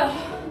 let's go.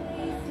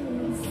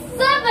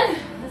 7,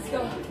 let's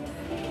go.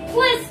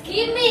 Please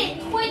give me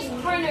Twitch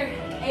partner.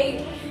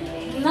 8,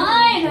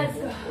 9, let's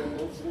go.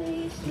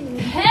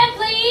 10,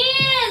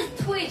 please.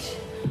 Twitch.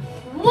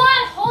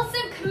 1,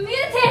 wholesome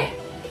community.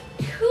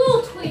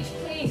 2, Twitch,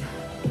 please.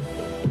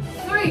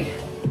 3,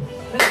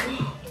 let's go.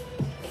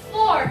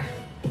 4,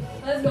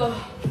 let's go.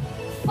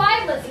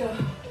 5, let's go.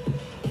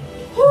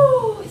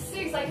 Woo,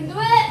 6, I can do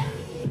it.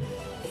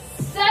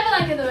 7,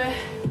 I can do it.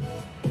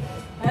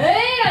 8,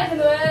 I can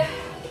do it.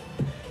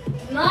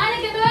 9,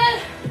 I can do it.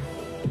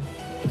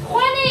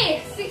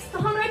 20,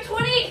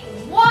 620.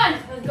 1,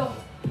 let's go.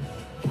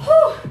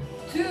 Woo,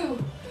 2,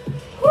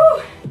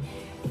 woo,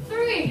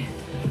 3,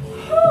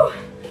 woo,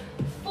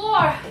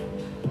 4,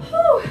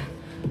 woo,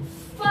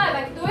 5,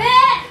 I can do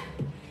it.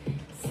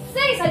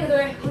 6, I can do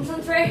it.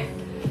 Concentrate.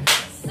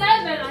 7,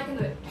 I can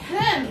do it.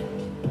 10,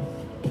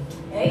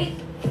 8,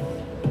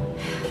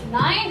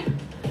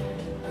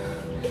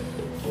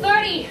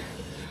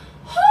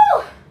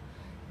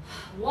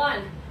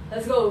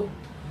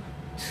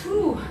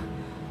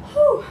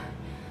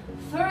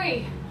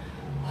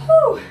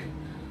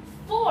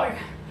 4,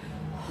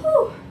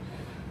 whew,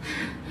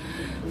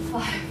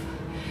 5,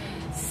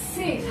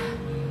 6,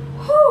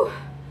 whew,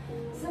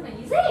 7,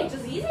 easy,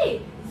 just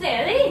easy,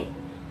 8,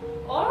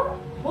 or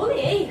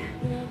only 8,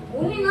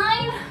 only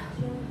 9,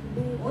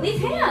 only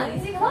 10,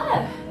 easy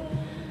clap,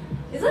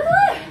 easy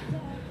clap,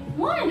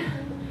 1,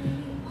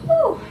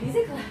 whew,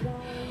 easy clap,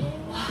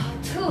 wow,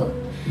 2,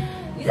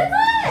 easy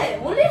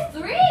clap, only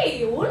 3,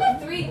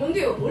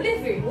 건듀, only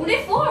 3, only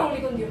 4,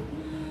 only 건듀,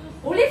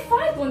 only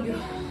 5 건듀,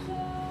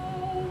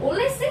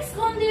 only 6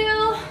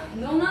 건듀,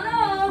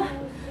 no,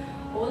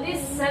 only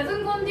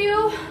 7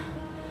 건듀,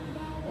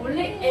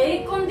 only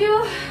 8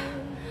 건듀,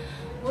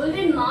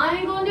 only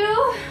 9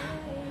 건듀,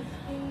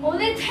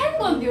 only 10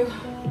 건듀,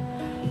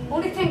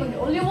 only 10 건듀,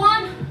 only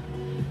 1,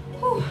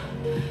 whew,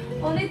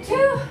 only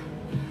 2,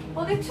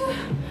 only 2,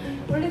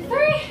 only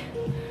 3,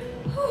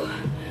 whew,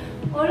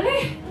 only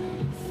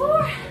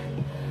 4,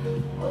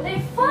 only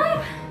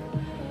 5,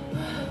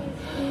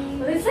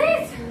 only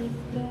 6,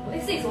 only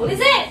 6, only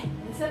 6,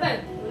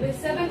 7, only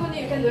 7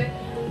 건듀, you can do it,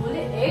 only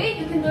 8,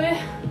 you can do it,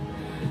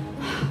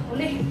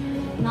 only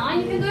 9,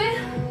 you can do it,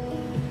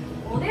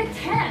 only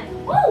 10,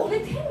 oh, only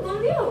 10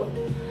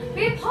 건듀,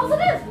 be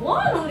positive,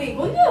 1 only,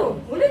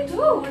 건듀, only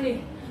 2,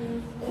 only,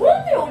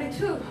 건듀, only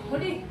 2,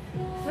 only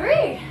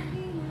 3,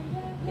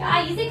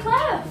 yeah, easy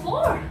clap,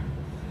 4,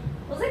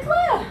 easy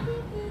clap,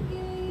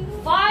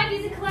 5,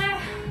 easy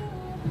clap,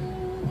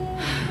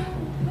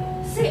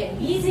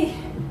 6, easy,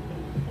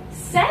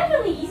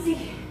 7, easy,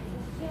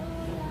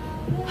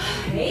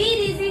 8,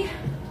 easy,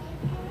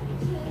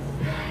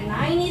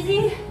 9,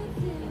 easy,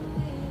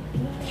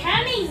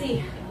 10,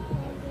 easy,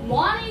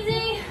 1,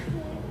 easy,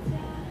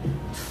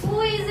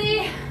 2,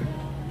 easy,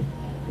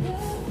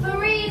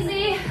 3,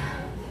 easy,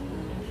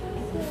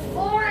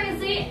 4,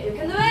 easy, you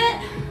can do it,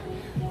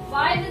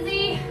 5,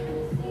 easy,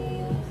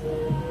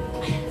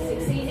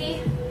 6, easy,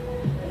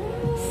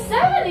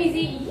 7,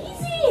 easy,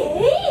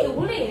 8,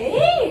 only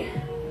 8,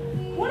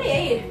 only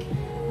 8,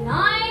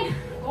 9,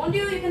 don't do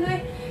it, you can do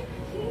it,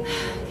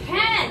 10,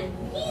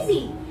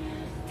 easy,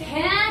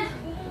 10,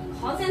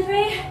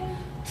 concentrate,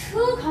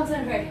 2,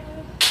 concentrate,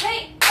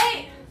 8,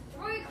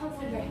 3,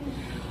 concentrate,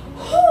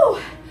 whew,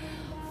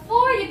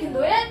 4, you can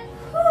do it,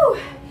 whew,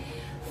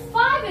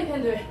 5, you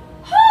can do it,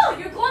 whew,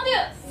 you're going to do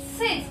it,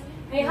 6,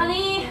 hey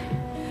honey,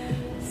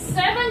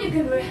 7, you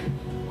can do it,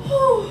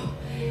 whew,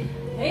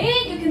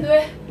 8, you can do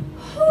it,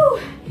 whew,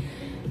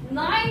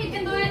 9, you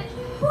can do it,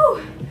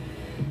 whew,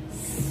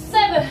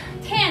 7,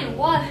 10,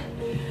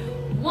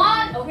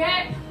 1,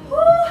 okay,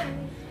 whew,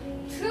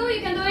 2,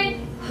 you can do it,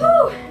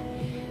 whew,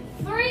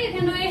 3, you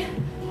can do it,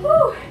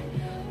 whew,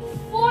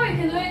 4, you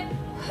can do it,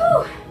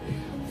 whew,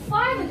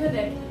 5, you can do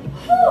it,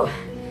 whew,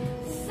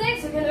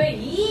 6, you can do it,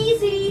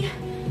 easy,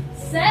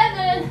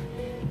 7,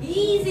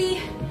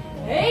 easy,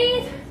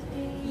 8,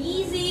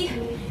 easy,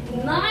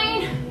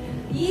 9,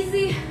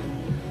 easy,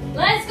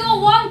 let's go,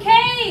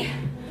 1K,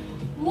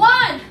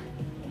 1,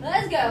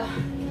 let's go,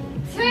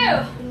 2,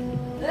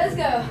 let's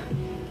go,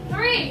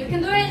 3, you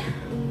can do it,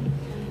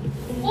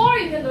 4,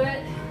 you can do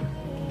it,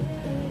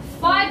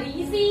 5,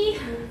 easy,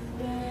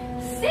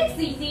 6,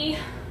 easy,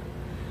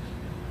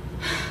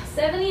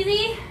 7,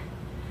 easy,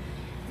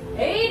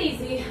 8,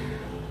 easy,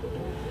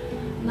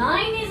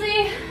 9,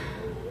 easy,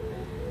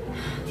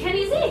 10,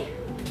 easy,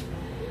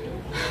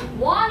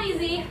 1,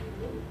 easy,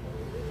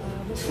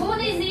 2,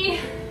 easy,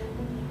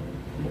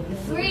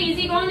 3,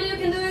 easy, only you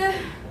can do it,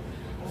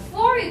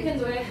 4, you can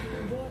do it,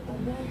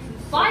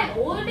 5,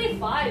 only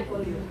 5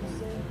 for you,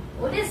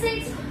 only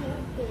 6,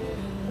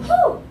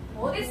 whew,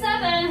 only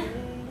 7,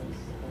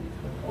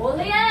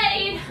 only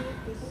 8,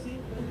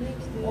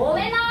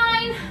 only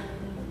 9,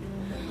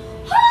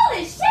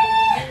 holy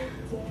shit,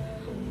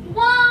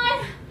 1,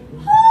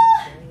 whew,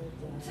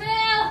 2,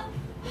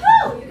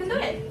 whew, you can do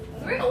it,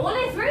 3,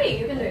 only 3,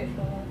 you can do it,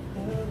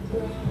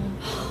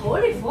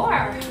 only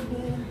 4,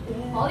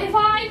 only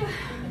 5,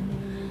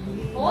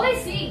 only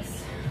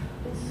 6,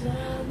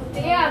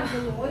 damn,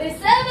 only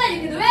 7,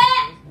 you can do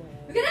it,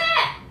 you can do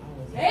it,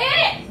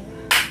 8,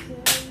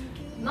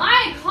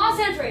 9,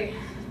 concentrate,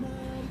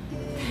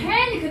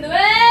 10, you can do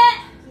it,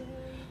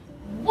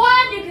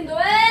 1, you can do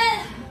it,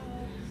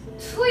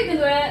 2, you can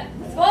do it,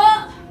 let's go,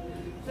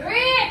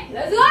 3,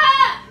 let's go,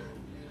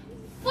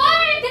 4,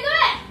 you can do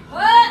it,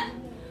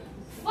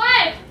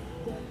 5,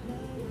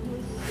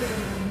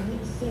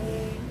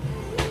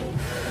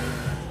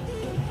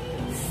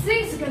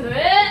 6, you can do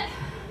it,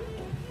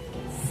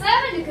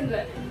 7, you can do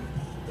it,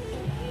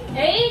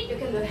 8, you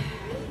can do it,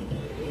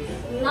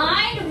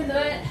 9, you can do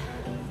it,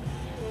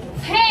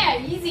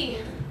 10, easy,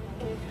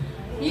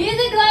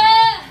 easy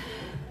clap,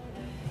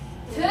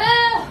 2,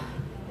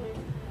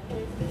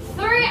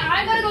 3,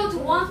 I gotta go to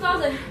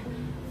 1,000,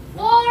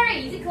 4,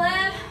 easy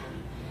clap,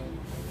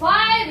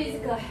 5, easy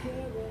clap,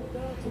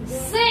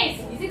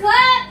 6, easy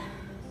clap,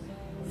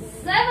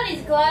 7,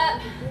 easy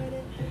clap,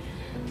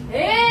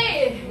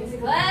 8, easy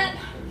clap,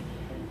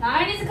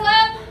 9, easy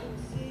clap,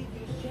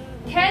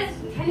 10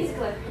 easy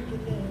clap,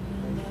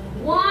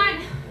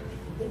 1,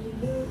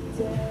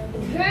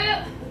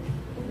 2,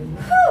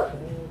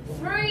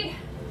 3,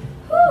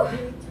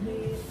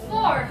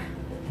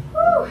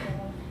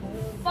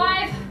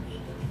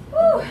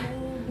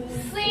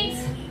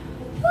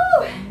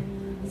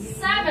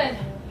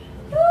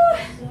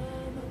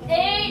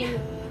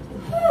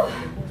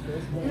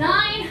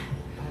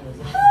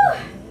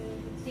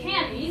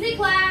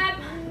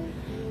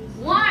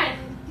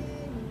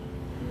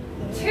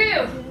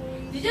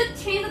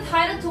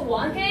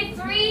 Okay,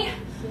 3,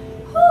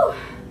 whew,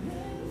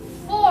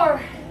 4,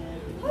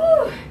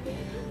 whew,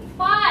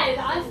 5.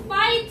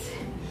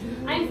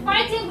 I'm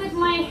fighting with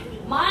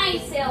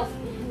myself.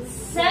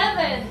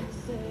 7.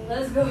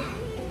 Let's go.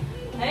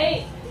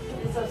 8.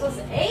 It's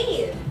also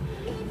 8.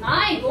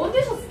 9. Go do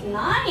just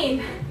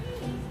 9.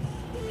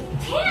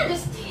 10.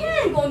 Just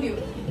 10. Go do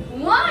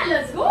 1.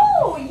 Let's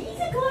go.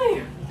 Easy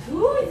clap.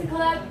 2. Easy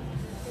clap.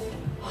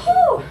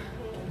 Whew.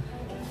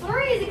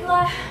 3. Easy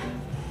clap.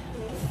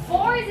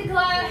 4. Easy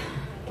clap.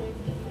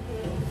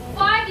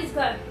 5 easy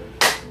clap.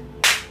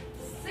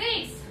 6.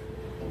 8.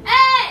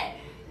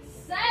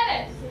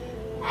 7.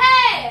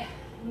 8.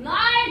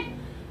 9.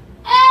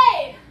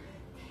 8.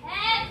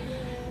 10.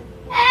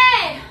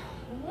 8.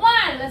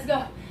 1. Let's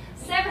go.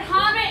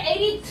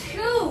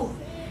 782.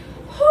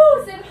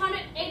 Whoo,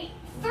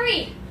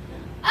 783.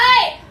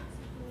 8.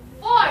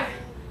 4.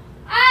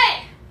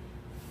 8.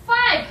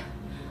 5.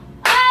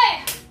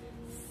 8.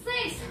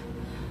 6.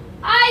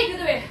 I can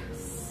do it.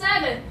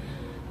 7.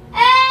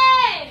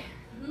 8.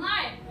 9.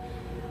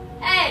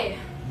 8.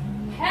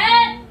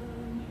 10.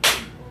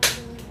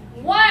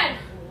 1.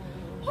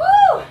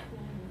 Woo.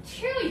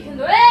 2. You can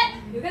do it.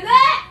 You can do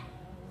it.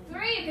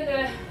 3. You can do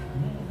it.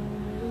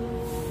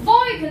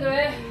 4. You can do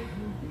it.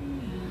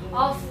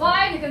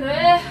 5. You can do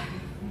it.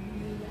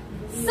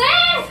 6.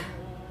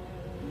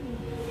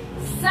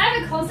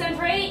 7.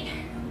 Concentrate.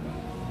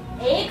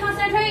 8.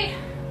 Concentrate.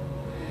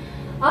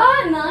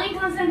 9.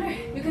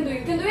 Concentrate. You can do it.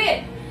 You can do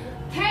it.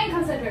 10.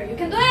 Concentrate. You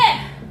can do it.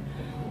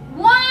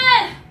 1.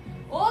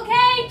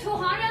 Okay.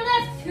 200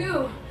 left.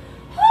 2.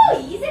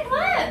 Oh, easy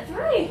clap.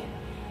 3.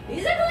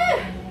 Easy clap.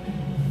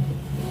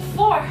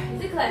 4.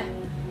 Easy clap.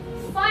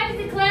 5.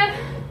 Easy clap.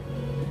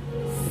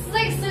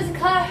 6 easy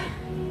clap.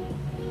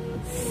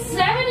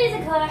 7 easy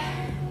clap.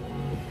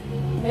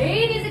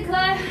 8 easy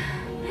clap.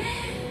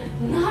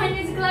 9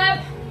 easy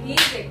clap.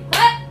 Easy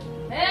clap.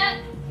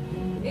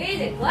 10.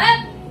 Easy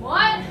clap.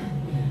 1.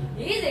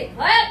 Easy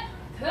clap.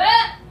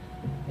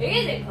 2.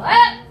 Easy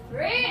clap.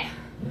 3.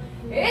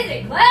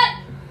 Easy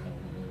clap.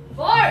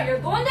 4. You're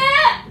going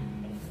there.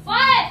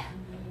 5.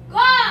 Go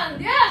on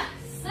there.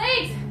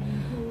 6.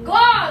 Go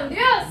on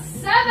there.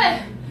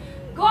 7.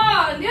 Go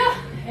on there.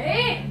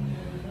 8.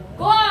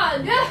 Go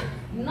on there.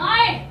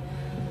 9.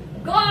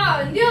 Go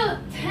on there.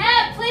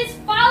 10. Please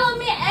follow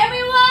me,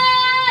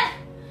 everyone.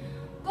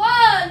 Go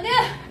on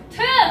there.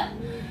 2.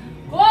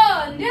 Go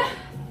on there.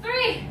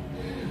 3.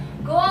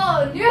 Go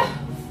on there.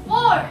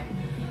 4.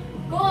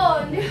 Go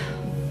on there.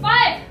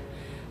 5.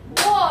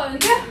 Go on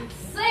there.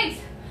 6.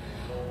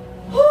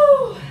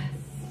 Whoo.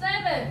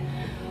 7.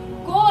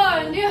 Go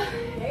on there.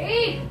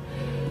 8.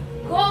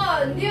 Go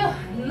on there.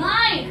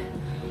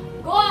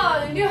 9. Go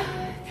on there.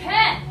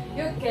 10.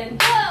 You can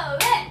do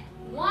it.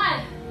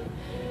 1.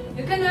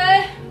 You can do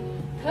it.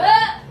 2.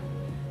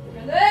 You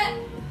can do it.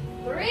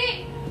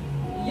 3.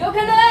 You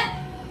can do it.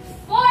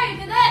 4. You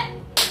can do it.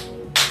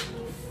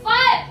 5.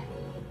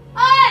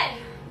 8.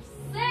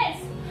 6.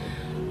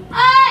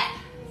 8.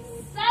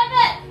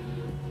 7.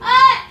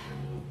 8.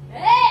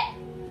 8.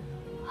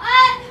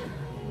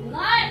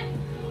 9.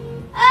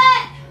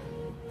 8.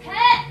 10.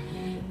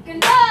 You can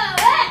do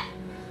it.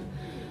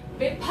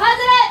 Be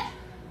positive.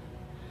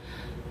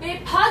 Be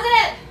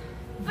positive.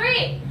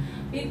 3.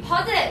 Be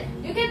positive.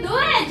 You can do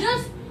it.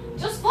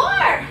 Just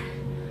 4.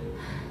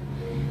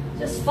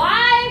 Just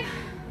 5.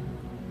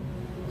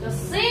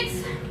 Just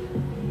 6.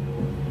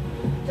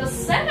 Just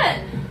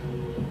 7.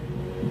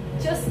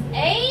 Just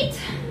 8.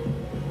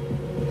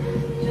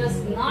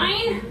 Just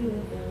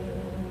 9.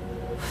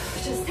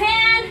 Just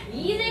 10.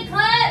 Easy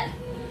clap.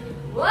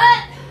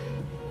 What?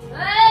 2.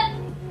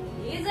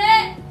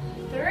 Easy.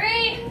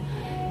 3.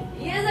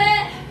 Easy.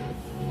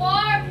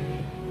 4.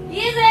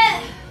 Easy.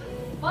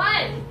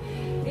 5.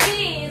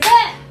 Easy.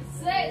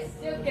 6.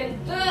 You can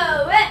do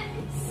it.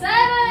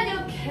 7. You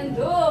can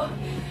do.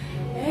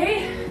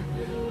 8.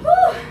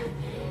 Woo.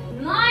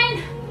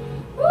 9.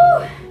 Woo.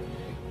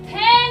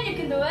 10. You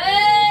can do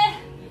it.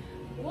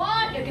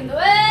 1. You can do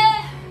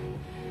it.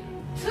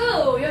 2.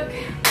 You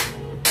can.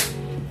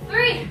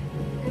 3. You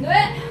can do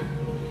it.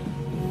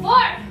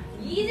 4.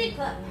 Easy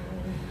clap.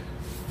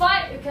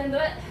 5. You can do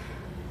it.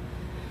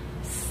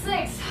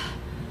 6.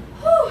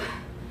 Woo.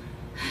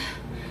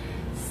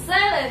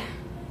 7.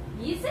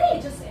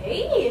 Easy. Just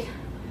 8.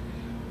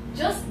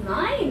 Just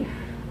 9.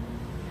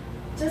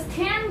 Just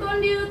 10.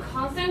 Gonna do.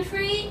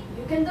 Concentrate.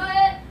 You can do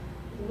it.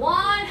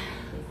 1.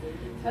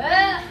 2.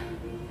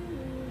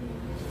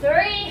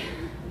 3.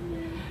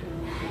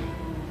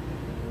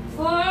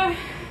 4.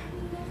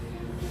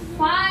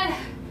 5.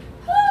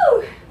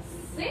 Woo.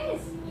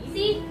 6.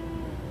 Easy.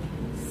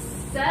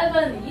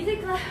 7. Easy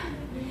clap.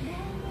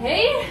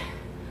 8.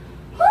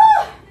 Woo.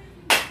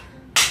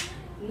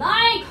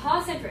 9.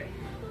 Concentrate.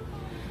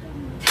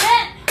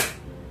 10.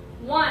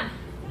 1.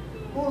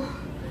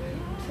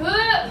 2.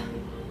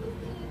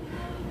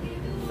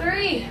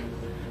 3.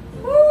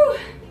 Woo.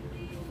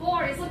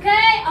 4. It's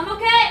okay. I'm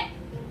okay.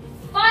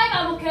 5.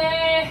 I'm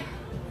okay.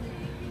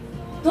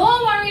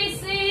 Don't worry,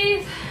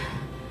 6.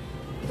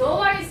 Don't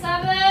worry,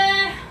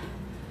 7.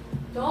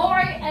 Don't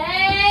worry, 8.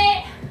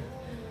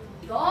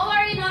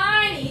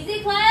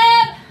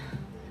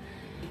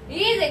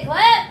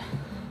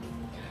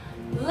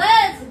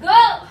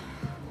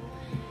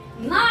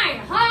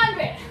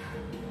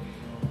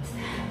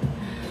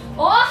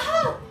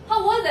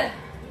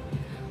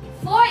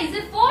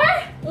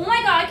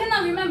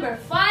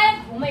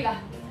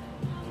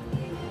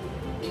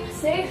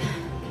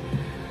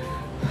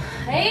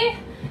 8,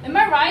 am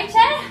I right,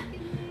 Chad?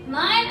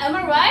 9, am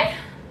I right?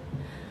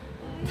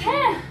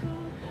 10,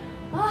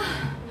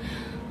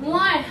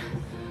 1,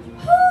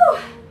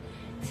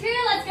 2,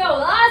 let's go,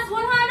 last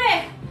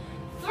 100,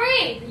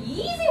 3,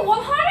 easy,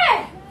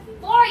 100,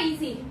 4,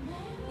 easy,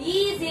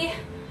 easy,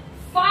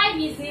 5,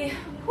 easy,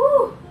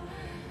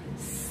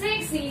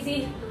 6,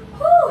 easy,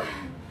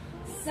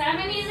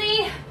 7,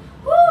 easy,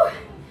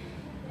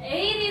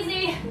 8,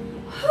 easy,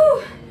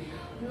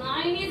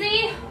 9,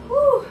 easy,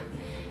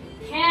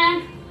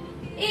 10,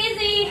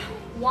 easy,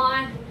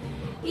 1,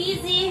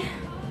 easy,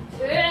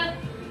 2,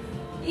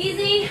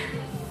 easy,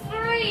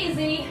 3,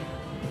 easy,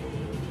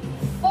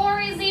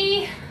 4,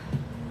 easy,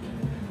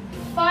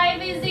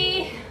 5,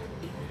 easy,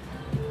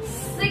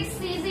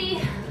 6,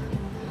 easy,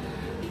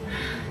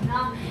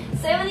 now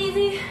 7,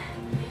 easy,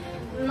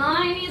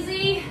 9,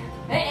 easy,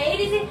 8,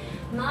 easy,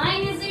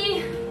 9,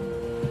 easy,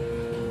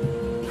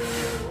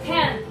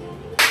 10,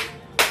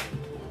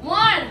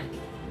 1,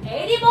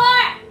 80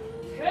 more,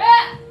 2,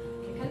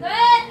 you can do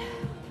it,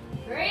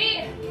 3,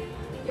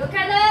 you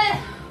can do it,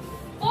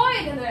 4,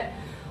 you can do it,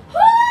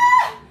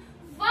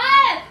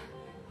 5,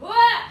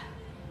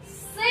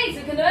 6,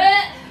 you can do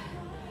it,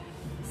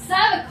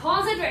 7,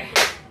 concentrate,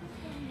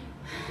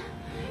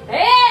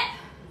 8,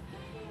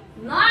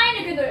 9,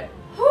 you can do it,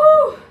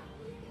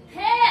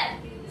 10,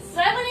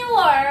 7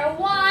 more,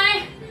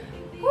 1,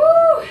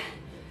 2,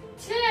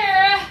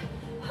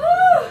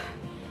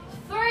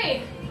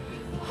 3,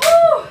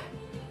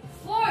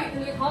 4, you can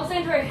do it,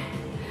 concentrate,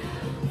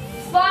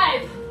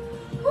 5,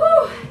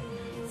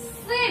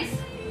 6,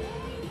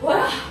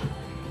 wow,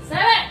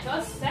 7,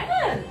 just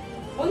 7,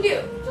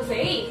 continue, just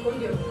 8,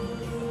 continue,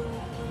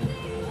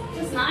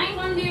 just 9,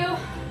 continue,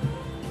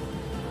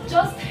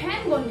 just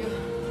 10, continue,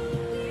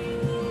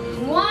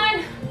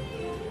 1,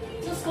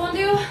 just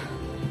continue,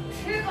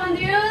 2,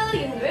 continue, you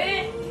can do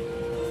it,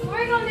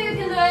 3, continue, you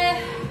can do it,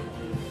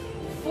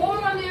 4,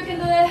 continue, you can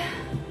do it,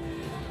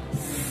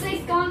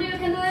 6, continue, you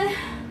can do it,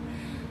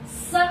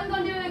 7,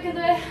 continue, you can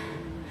do it,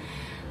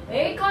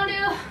 8,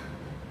 continue,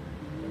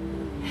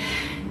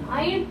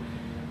 9,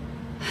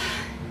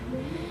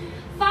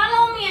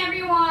 follow me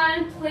everyone,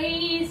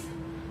 please,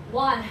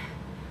 1,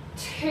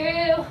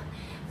 2,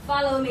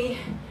 follow me,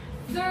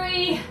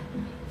 3,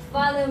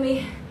 follow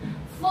me,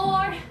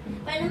 4,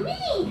 follow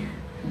me,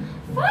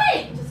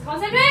 5, just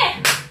concentrate,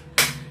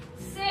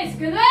 6, you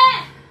can do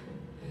it,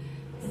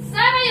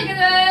 7, you can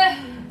do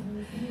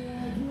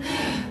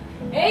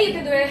it, 8, you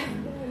can do it,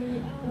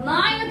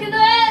 9, you can do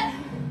it,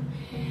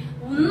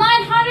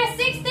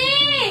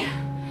 960,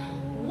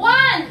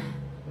 1,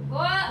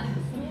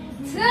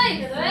 2, you can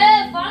do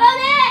it, follow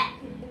me,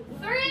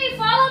 3,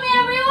 follow me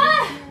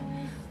everyone,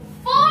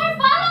 4,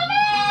 follow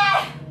me,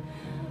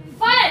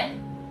 5,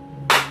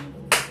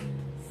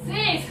 6,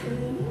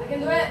 I can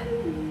do it,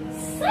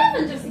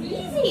 7, just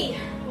easy,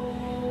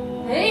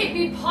 8,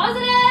 be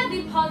positive,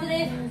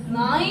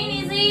 9,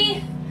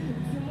 easy,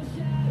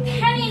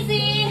 10,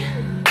 easy,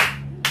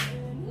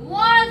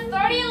 1,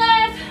 30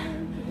 left,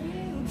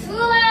 2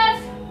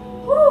 left,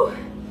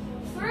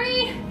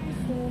 3,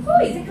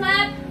 easy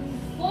clap,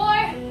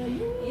 4,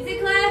 easy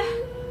clap,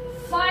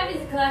 5,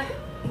 easy clap,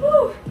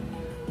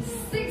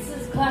 6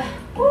 is clap,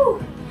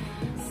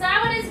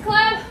 7 is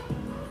clap,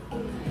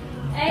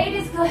 8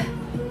 is clap,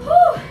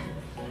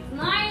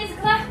 9 is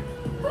clap,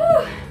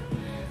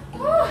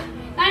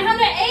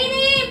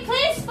 980,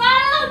 please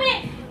follow me,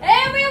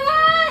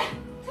 everyone,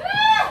 2,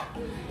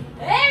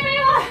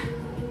 everyone,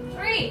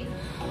 3,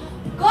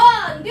 go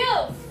on, do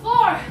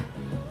 4,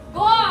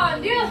 go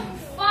on, do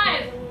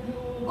 5,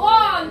 go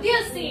on, do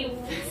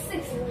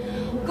 6,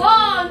 go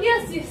on, do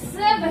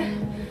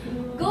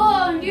 7, go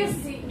on, do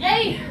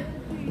 8,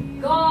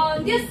 go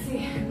on, do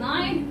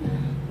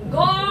 9, go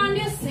on,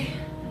 do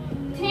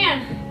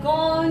 10, go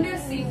on, do 1,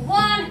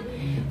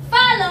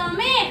 follow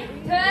me,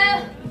 2,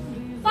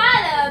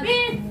 follow me,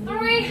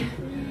 3,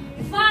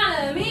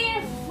 follow me,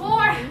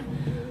 4,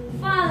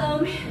 follow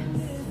me,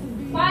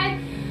 5,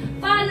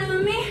 follow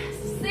me,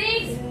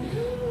 6,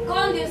 go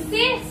on, do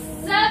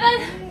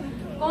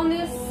 7, go on, do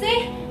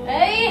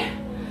 8,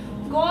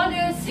 go on, do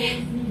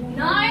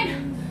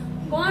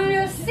 9, go on, do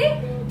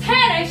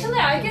 10, actually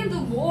I can do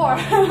more,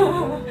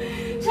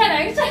 10,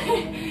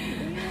 actually,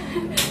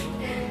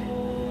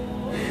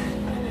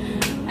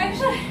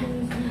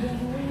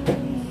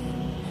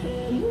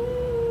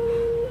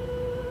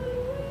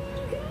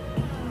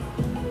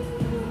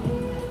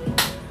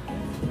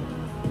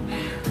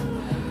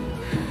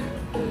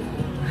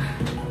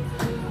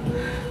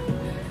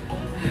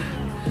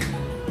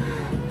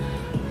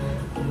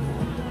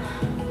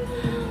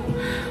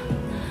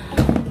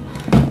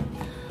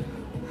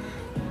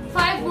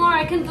 5 more,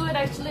 I can do it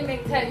actually,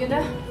 make 10, you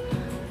know,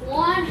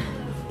 1, 2,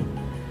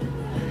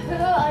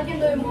 I can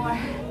do it more,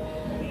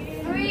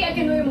 3, I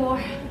can do it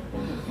more,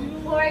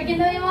 4, I can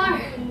do it more,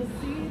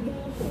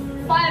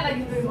 5, I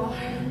can do it more.